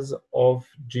providers of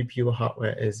GPU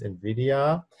hardware is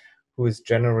NVIDIA, who is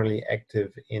generally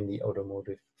active in the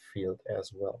automotive field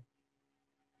as well.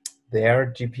 Their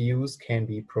GPUs can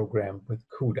be programmed with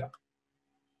CUDA.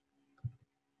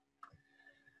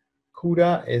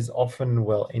 CUDA is often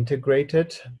well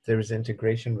integrated. There is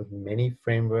integration with many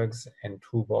frameworks and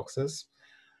toolboxes.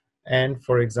 And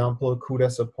for example,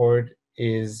 CUDA support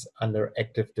is under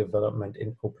active development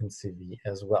in OpenCV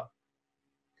as well.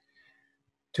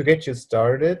 To get you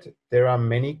started, there are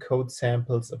many code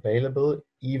samples available,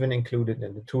 even included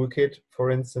in the toolkit.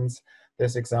 For instance,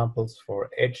 there's examples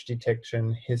for edge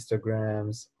detection,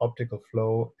 histograms, optical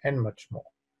flow, and much more.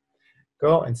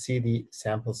 Go and see the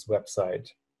samples website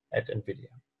at NVIDIA.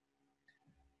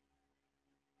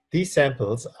 These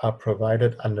samples are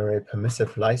provided under a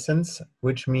permissive license,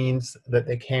 which means that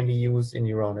they can be used in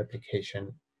your own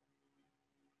application.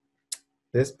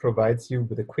 This provides you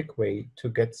with a quick way to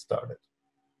get started.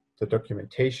 The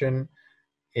documentation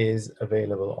is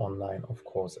available online, of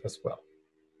course, as well.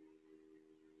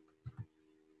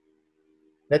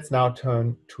 Let's now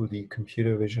turn to the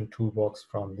computer vision toolbox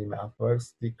from the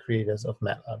MathWorks, the creators of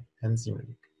MATLAB and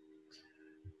Simulink.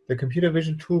 The computer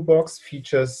vision toolbox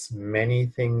features many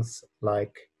things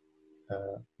like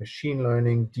machine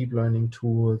learning, deep learning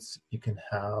tools. You can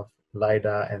have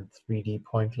LiDAR and 3D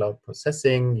point cloud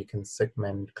processing. You can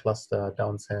segment, cluster,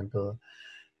 downsample,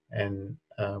 and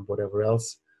whatever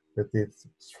else with this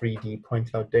 3D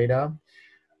point cloud data.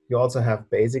 You also have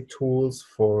basic tools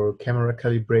for camera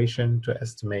calibration to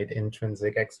estimate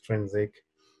intrinsic, extrinsic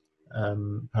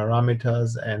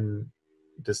parameters and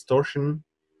distortion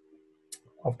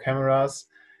of cameras.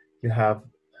 You have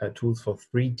tools for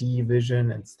 3D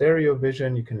vision and stereo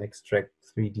vision. You can extract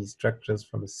 3D structures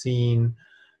from a scene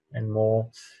and more.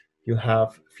 You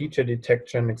have feature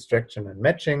detection, extraction, and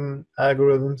matching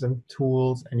algorithms and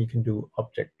tools, and you can do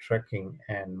object tracking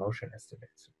and motion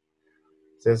estimates.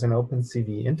 There's an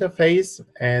OpenCV interface,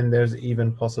 and there's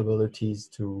even possibilities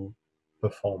to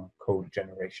perform code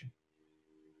generation.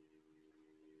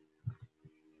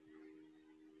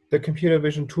 The computer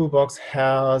vision toolbox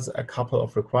has a couple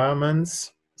of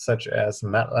requirements, such as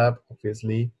MATLAB,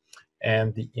 obviously,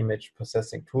 and the image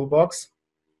processing toolbox.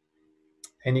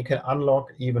 And you can unlock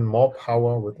even more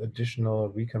power with additional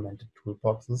recommended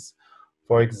toolboxes.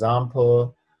 For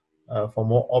example, for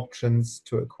more options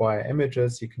to acquire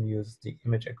images, you can use the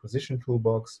image acquisition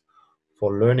toolbox.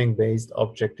 For learning-based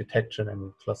object detection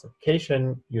and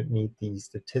classification, you'd need the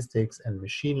statistics and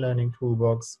machine learning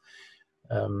toolbox.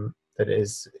 That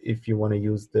is, if you want to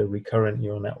use the recurrent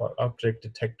neural network object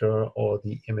detector or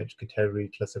the image category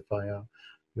classifier,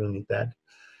 you'll need that.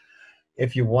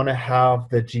 If you want to have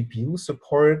the GPU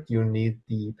support, you need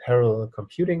the parallel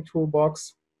computing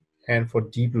toolbox. And for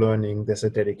deep learning, there's a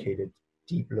dedicated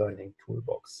deep learning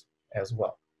toolbox as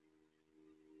well.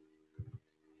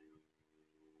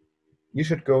 You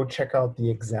should go check out the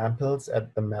examples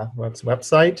at the MathWorks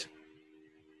website.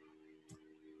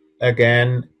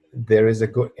 Again, there is a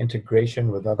good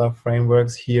integration with other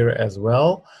frameworks here as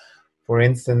well. For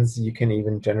instance, you can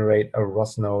even generate a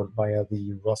ROS node via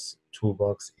the ROS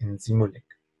toolbox in Simulink.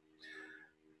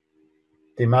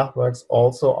 The MathWorks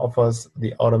also offers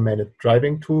the automated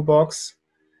driving toolbox.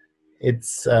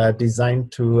 It's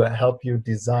designed to help you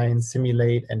design,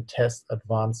 simulate, and test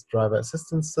advanced driver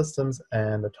assistance systems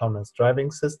and autonomous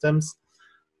driving systems.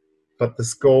 But the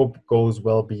scope goes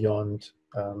well beyond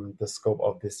the scope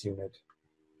of this unit.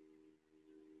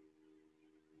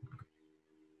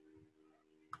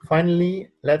 Finally,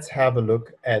 let's have a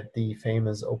look at the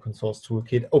famous open source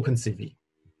toolkit, OpenCV.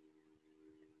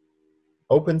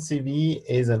 OpenCV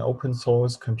is an open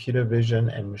source computer vision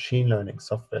and machine learning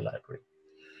software library.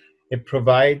 It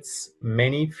provides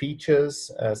many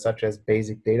features such as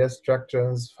basic data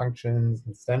structures, functions,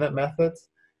 and standard methods.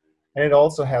 And it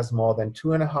also has more than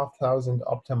 2,500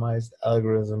 optimized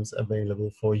algorithms available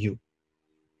for you.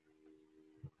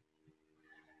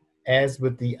 As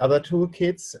with the other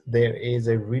toolkits, there is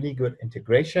a really good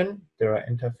integration. There are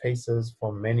interfaces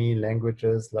for many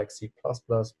languages like C++,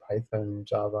 Python,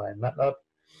 Java, and MATLAB.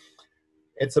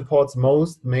 It supports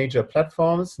most major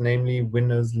platforms, namely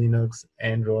Windows, Linux,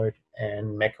 Android,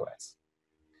 and macOS.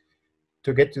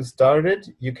 To get you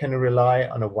started, you can rely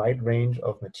on a wide range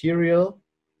of material.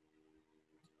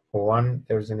 For one,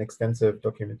 there's an extensive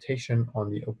documentation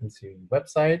on the OpenCV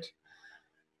website.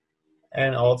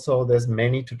 And also there's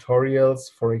many tutorials,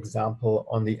 for example,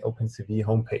 on the OpenCV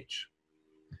homepage.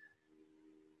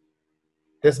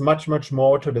 There's much, much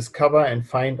more to discover and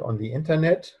find on the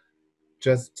internet.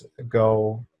 Just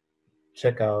go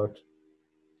check out.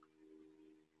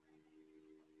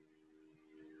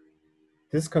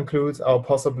 This concludes our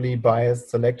possibly biased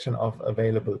selection of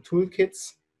available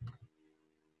toolkits.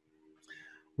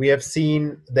 We have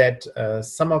seen that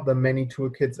some of the many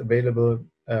toolkits available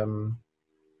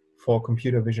for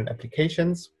computer vision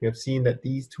applications. We have seen that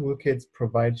these toolkits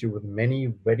provide you with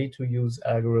many ready-to-use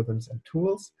algorithms and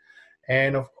tools.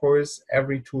 And of course,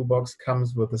 every toolbox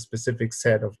comes with a specific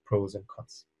set of pros and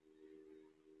cons.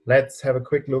 Let's have a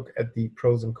quick look at the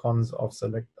pros and cons of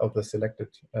the selected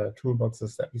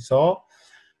toolboxes that we saw.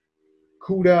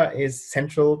 CUDA is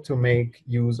central to make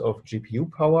use of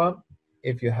GPU power.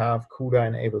 If you have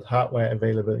CUDA-enabled hardware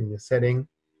available in your setting,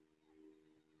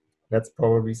 that's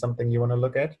probably something you want to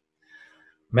look at.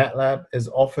 MATLAB is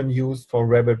often used for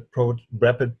rapid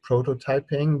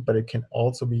prototyping, but it can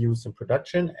also be used in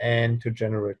production and to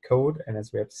generate code. And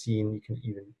as we have seen, you can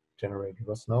even generate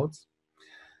ROS nodes.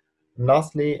 And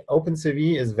lastly,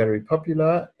 OpenCV is very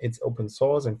popular. It's open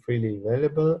source and freely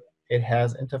available. It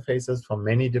has interfaces for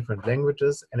many different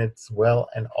languages, and it's well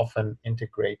and often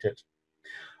integrated.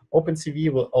 OpenCV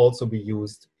will also be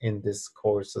used in this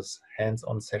course's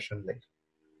hands-on session later.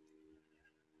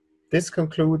 This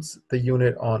concludes the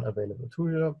unit on available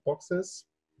toolboxes.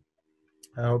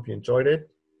 I hope you enjoyed it.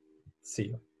 See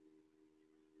you.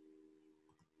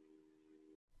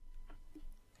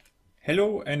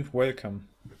 Hello and welcome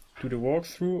to the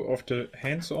walkthrough of the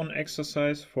hands-on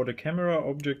exercise for the Camera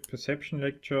Object Perception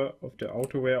lecture of the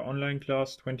Autoware online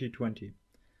class 2020.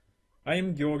 I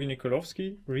am Gjorgji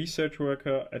Nikolovski, research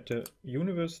worker at the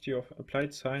University of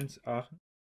Applied Science Aachen.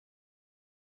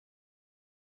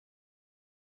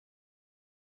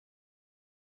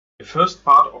 The first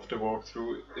part of the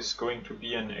walkthrough is going to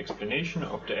be an explanation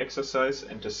of the exercise,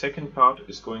 and the second part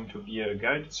is going to be a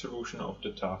guided solution of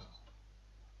the task.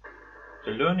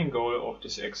 The learning goal of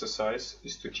this exercise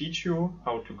is to teach you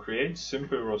how to create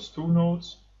simple ROS2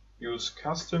 nodes, use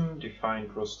custom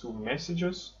defined ROS2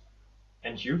 messages,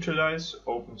 and utilize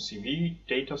OpenCV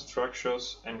data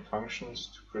structures and functions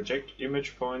to project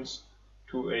image points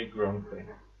to a ground plane.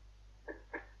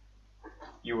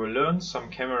 You will learn some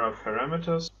camera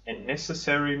parameters and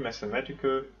necessary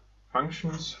mathematical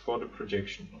functions for the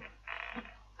projection.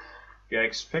 You are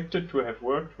expected to have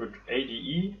worked with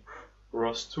ADE,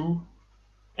 ROS2,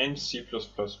 and C++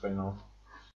 by now.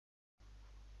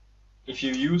 If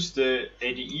you use the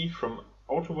ADE from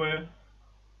Autoware,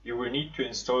 you will need to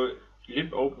install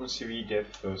libopencv-dev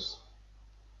first.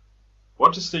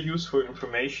 What is the useful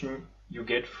information you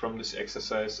get from this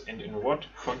exercise, and in what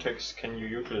context can you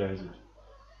utilize it?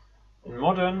 In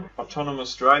modern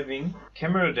autonomous driving,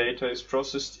 camera data is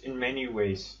processed in many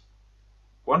ways,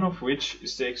 one of which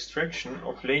is the extraction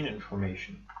of lane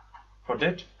information. For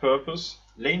that purpose,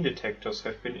 lane detectors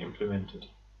have been implemented.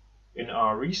 In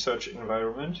our research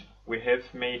environment, we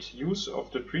have made use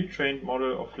of the pre-trained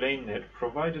model of LaneNet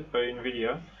provided by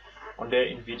NVIDIA on their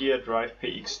NVIDIA Drive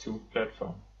PX2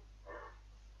 platform.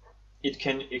 It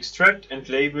can extract and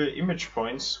label image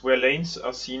points where lanes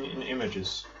are seen in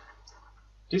images.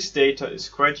 This data is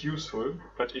quite useful,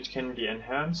 but it can be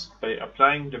enhanced by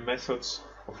applying the methods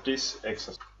of this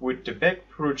exercise. With the back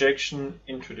projection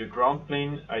into the ground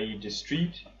plane, i.e. the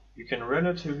street, you can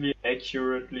relatively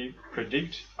accurately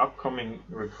predict upcoming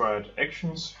required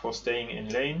actions for staying in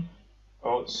lane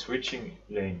or switching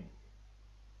lane.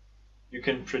 You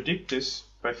can predict this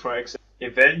by, for example,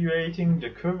 evaluating the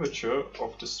curvature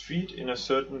of the street in a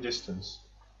certain distance.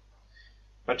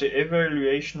 But the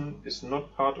evaluation is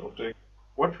not part of the.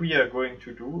 What we are going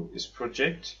to do is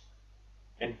project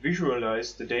and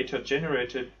visualize the data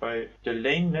generated by the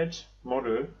LaneNet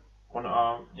model on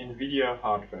our NVIDIA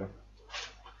hardware.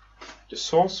 The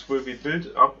source will be built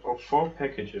up of 4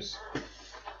 packages: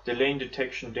 the lane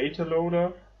detection data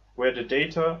loader, where the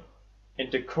data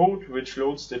and the code which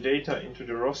loads the data into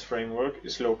the ROS framework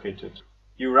is located.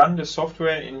 You run the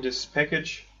software in this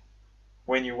package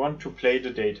when you want to play the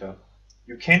data.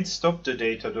 You can't stop the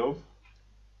data though.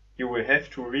 You will have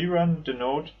to rerun the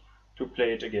node to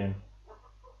play it again.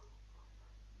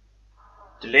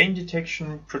 The lane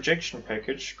detection projection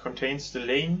package contains the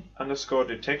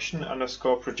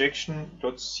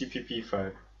lane_detection_projection.cpp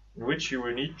file, in which you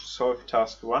will need to solve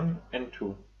task 1 and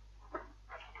 2.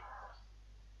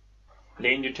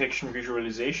 Lane detection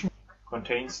visualization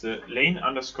contains the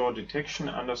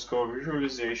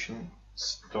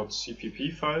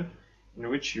lane_detection_visualization.cpp file, in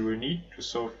which you will need to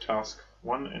solve task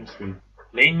 1 and 3.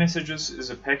 Lane messages is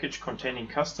a package containing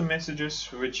custom messages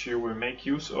which you will make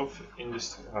use of in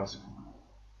this task.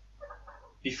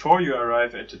 Before you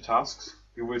arrive at the tasks,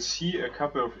 you will see a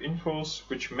couple of infos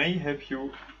which may help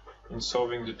you in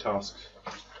solving the task.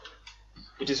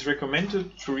 It is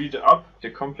recommended to read up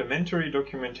the complementary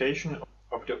documentation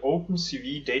of the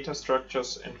OpenCV data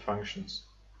structures and functions.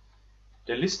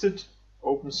 The listed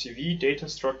OpenCV data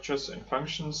structures and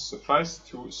functions suffice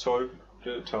to solve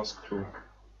the task 2.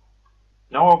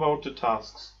 Now about the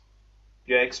tasks.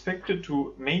 You are expected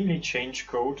to mainly change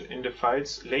code in the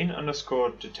files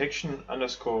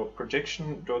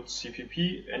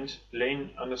lane_detection_projection.cpp and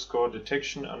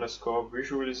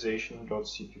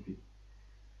lane_detection_visualization.cpp.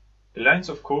 The lines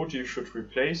of code you should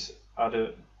replace are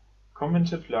the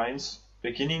commented lines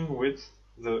beginning with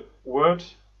the word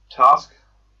task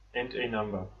and a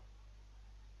number.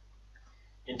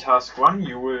 In task 1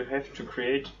 you will have to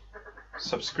create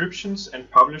subscriptions and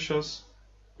publishers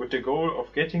with the goal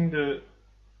of getting the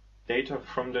data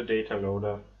from the data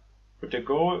loader. With the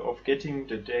goal of getting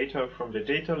the data from the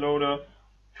data loader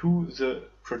to the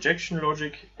projection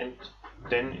logic and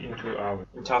then into ARWE.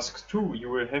 In task 2 you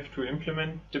will have to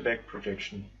implement the back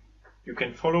projection. You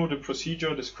can follow the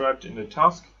procedure described in the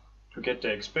task to get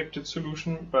the expected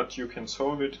solution, but you can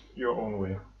solve it your own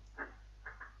way.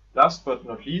 Last but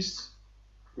not least,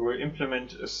 you will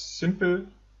implement a simple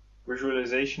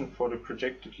visualization for the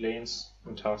projected lanes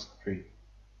in task 3.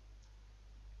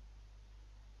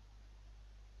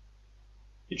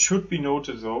 It should be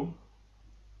noted though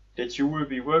that you will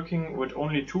be working with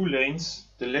only two lanes,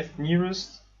 the left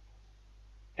nearest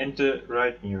and the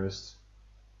right nearest.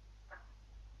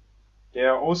 They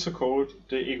are also called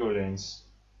the ego lanes.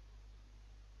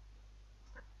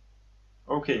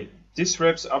 Okay, this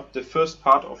wraps up the first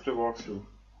part of the walkthrough.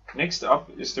 Next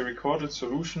up is the recorded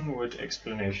solution with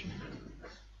explanation.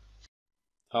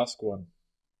 Task 1.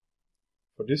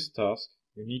 For this task,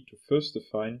 you need to first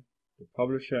define the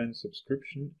publisher and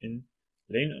subscription in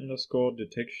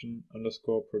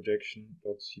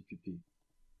lane_detection_projection.cpp.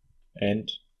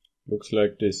 And looks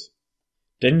like this.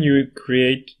 Then you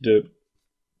create the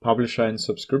publisher and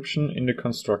subscription in the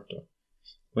constructor.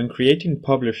 When creating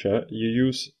publisher, you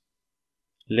use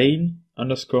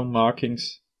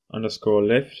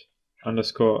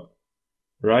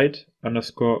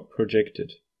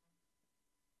lane_markings_left_right_projected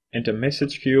and a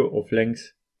message queue of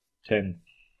length 10.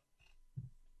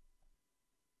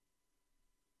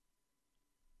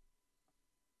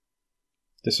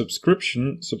 The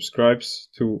subscription subscribes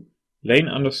to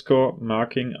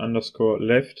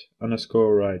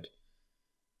lane_marking_left_right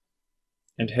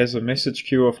and has a message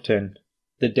queue of 10.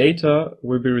 The data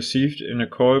will be received in a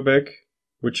callback,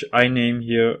 which I name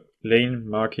here lane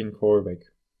marking callback.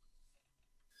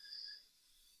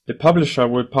 The publisher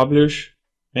will publish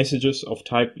messages of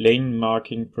type lane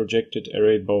marking projected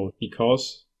array both,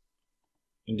 because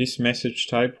in this message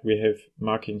type we have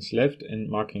markings left and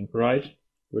marking right,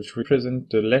 which represent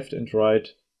the left and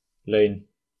right lane.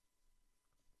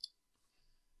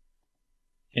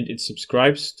 And it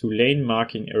subscribes to lane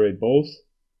marking array both,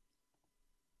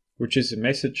 which is a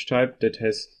message type that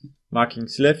has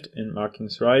markings left and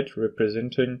markings right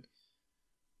representing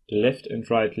the left and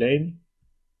right lane,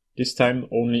 this time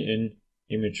only in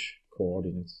image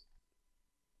coordinates.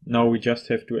 Now we just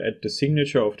have to add the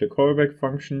signature of the callback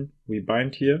function we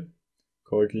bind here,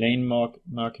 called lane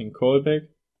marking callback.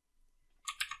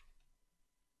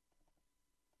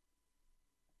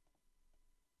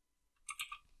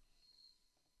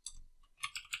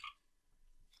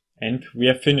 And we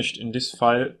are finished in this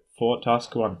file for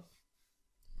task 1.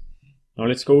 Now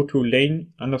let's go to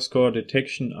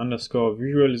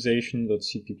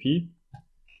lane_detection_visualization.cpp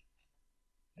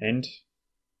and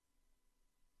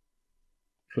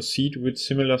proceed with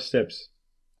similar steps.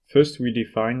 First we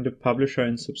define the publisher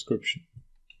and subscription.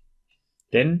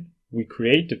 Then we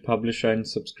create the publisher and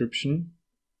subscription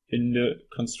in the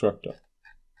constructor.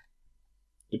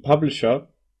 The publisher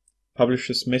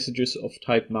publishes messages of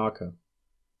type marker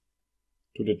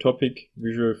to the topic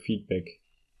visual feedback.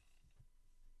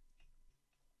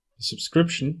 The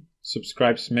subscription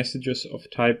subscribes messages of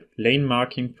type lane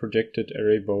marking projected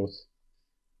array both,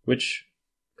 which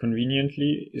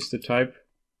conveniently is the type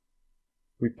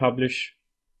we publish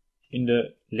in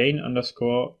the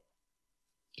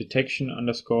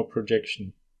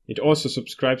lane_detection_projection. It also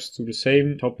subscribes to the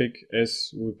same topic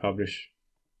as we publish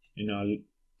in our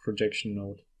projection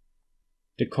node.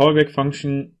 The callback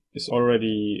function is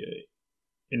already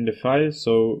in the file,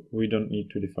 so we don't need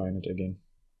to define it again.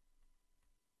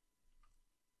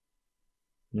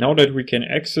 Now that we can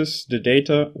access the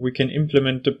data, we can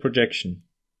implement the projection.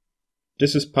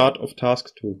 This is part of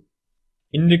task 2.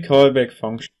 In the callback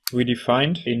function, we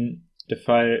defined in the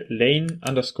file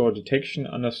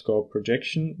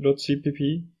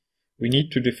lane_detection_projection.cpp, we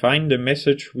need to define the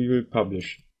message we will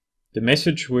publish. The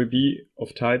message will be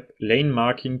of type lane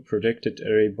marking projected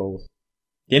array both.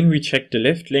 Then we check the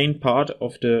left lane part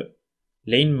of the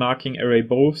lane marking array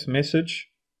both message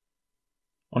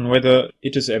on whether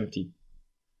it is empty.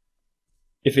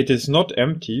 If it is not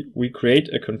empty, we create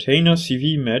a container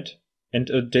CVMet and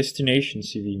a destination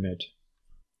CVMet.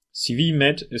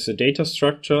 CVMet is a data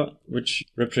structure which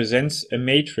represents a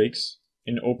matrix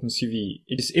in OpenCV.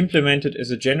 It is implemented as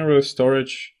a general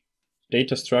storage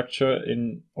data structure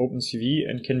in OpenCV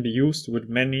and can be used with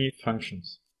many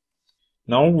functions.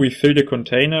 Now we fill the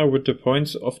container with the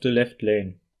points of the left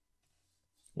lane.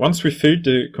 Once we filled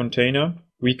the container,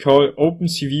 we call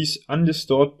OpenCV's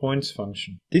unDistortPoints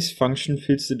function. This function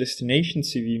fills the destination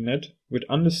CVMet with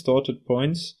undistorted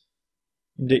points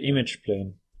in the image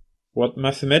plane. What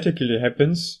mathematically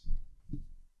happens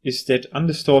is that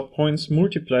undistortPoints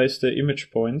multiplies the image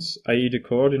points, i.e. the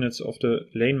coordinates of the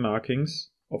lane markings,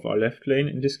 of our left lane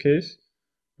in this case,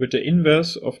 with the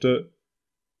inverse of the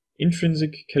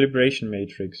intrinsic calibration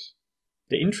matrix.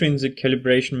 The intrinsic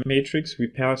calibration matrix we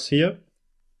parse here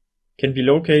can be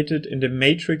located in the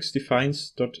matrix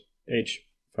defines.h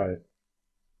file.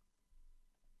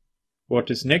 What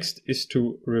is next is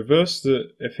to reverse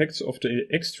the effects of the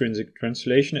extrinsic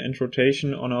translation and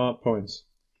rotation on our points.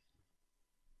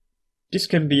 This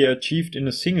can be achieved in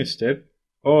a single step.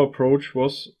 Our approach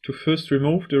was to first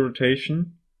remove the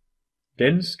rotation,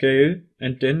 then scale,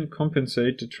 and then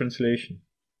compensate the translation.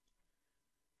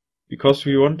 Because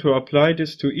we want to apply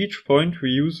this to each point, we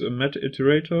use a mat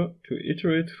iterator to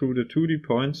iterate through the 2D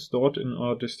points stored in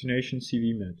our destination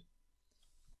CV mat.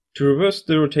 To reverse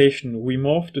the rotation, we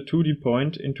morph the 2D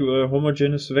point into a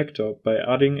homogeneous vector by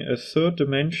adding a third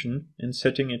dimension and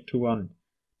setting it to 1.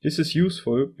 This is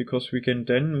useful because we can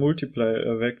then multiply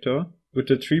a vector with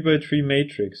the 3x3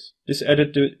 matrix. This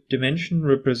added dimension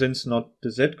represents not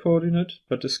the z-coordinate,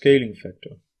 but the scaling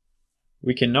factor.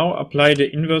 We can now apply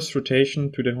the inverse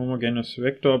rotation to the homogeneous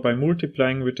vector by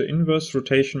multiplying with the inverse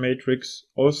rotation matrix,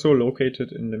 also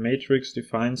located in the matrix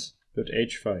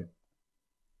defines.h file.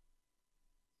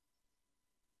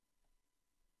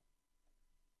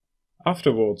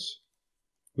 Afterwards,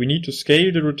 we need to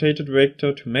scale the rotated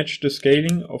vector to match the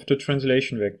scaling of the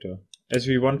translation vector. As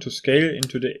we want to scale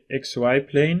into the xy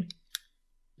plane,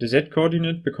 the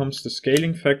z-coordinate becomes the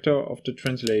scaling factor of the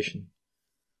translation.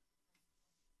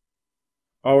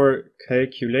 Our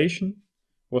calculation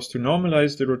was to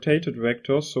normalize the rotated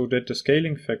vector so that the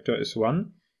scaling factor is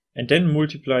 1, and then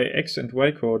multiply x and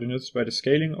y coordinates by the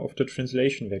scaling of the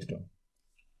translation vector.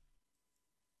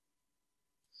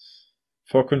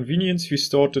 For convenience, we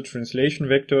stored the translation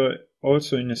vector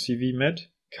also in a CV mat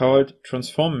called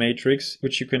transform matrix,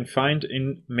 which you can find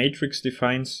in matrix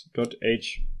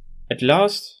defines.h. At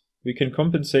last, we can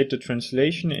compensate the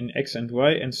translation in x and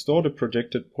y and store the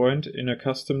projected point in a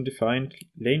custom defined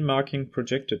lane marking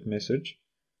projected message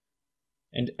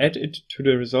and add it to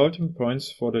the resulting points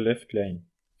for the left lane.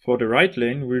 For the right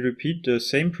lane, we repeat the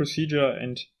same procedure,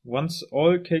 and once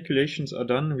all calculations are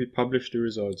done, we publish the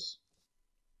results.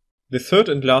 The third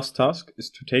and last task is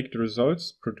to take the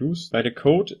results produced by the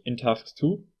code in task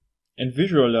 2 and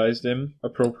visualize them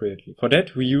appropriately. For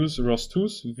that, we use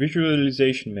ROS2's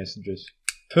visualization messages.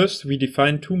 First, we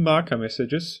define 2 marker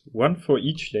messages, one for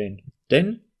each lane.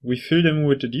 Then, we fill them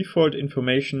with the default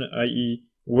information, i.e.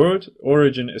 world,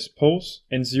 origin as pose,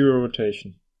 and 0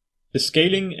 rotation. The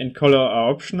scaling and color are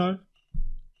optional.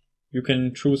 You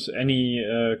can choose any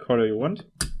color you want.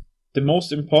 The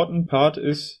most important part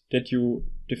is that you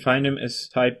define them as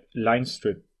type line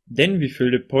strip. Then we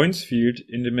fill the points field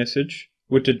in the message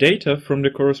with the data from the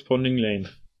corresponding lane.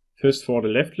 First for the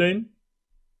left lane,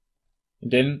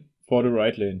 and then for the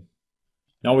right lane.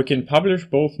 Now we can publish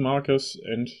both markers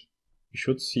and we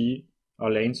should see our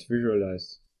lanes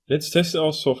visualized. Let's test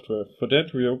our software. For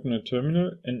that, we open a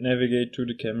terminal and navigate to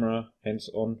the camera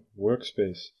hands-on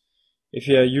workspace. If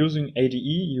you are using ADE,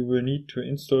 you will need to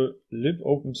install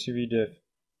libopencvdev.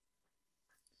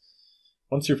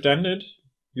 Once you've done it,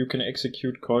 you can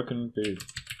execute calc and build.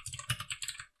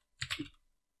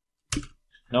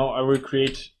 Now I will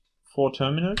create 4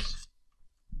 terminals.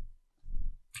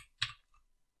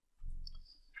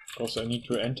 Of course, I need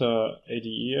to enter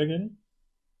ADE again.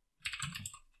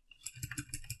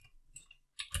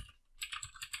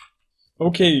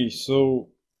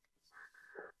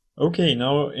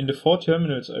 Now in the 4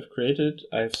 terminals I've created,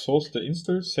 I've sourced the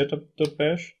install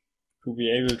setup.bash to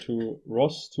be able to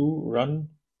ROS2 run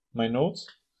my nodes.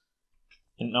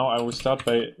 And now I will start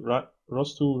by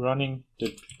ROS2 running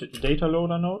the data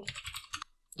loader node.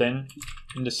 Then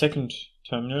in the second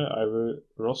terminal I will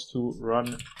ROS2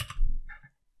 run,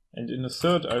 and in the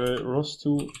third I will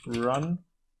ROS2 run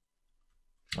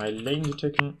my lane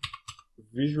detection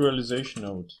visualization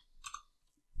node.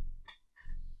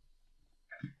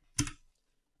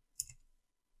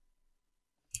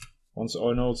 Once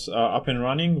all nodes are up and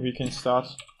running, we can start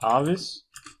RVis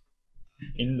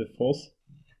in the 4th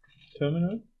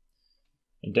terminal.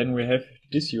 And then we have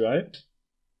this UI.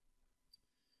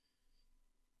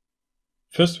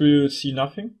 First we will see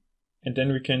nothing, and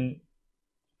then we can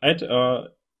add our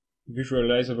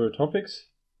visualizable topics,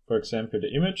 for example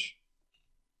the image,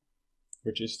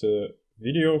 which is the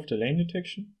video of the lane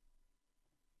detection,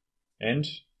 and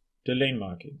the lane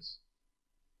markings,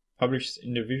 published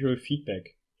in the visual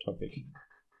feedback topic.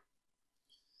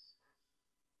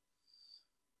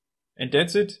 And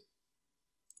that's it.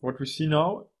 What we see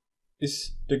now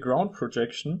is the ground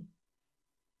projection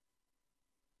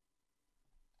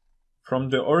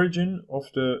from the origin of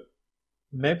the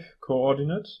map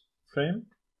coordinate frame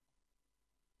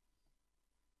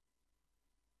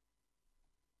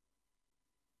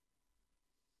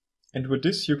And with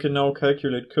this you can now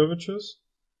calculate curvatures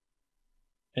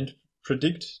and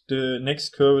predict the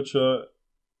next curvature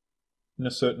in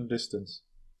a certain distance.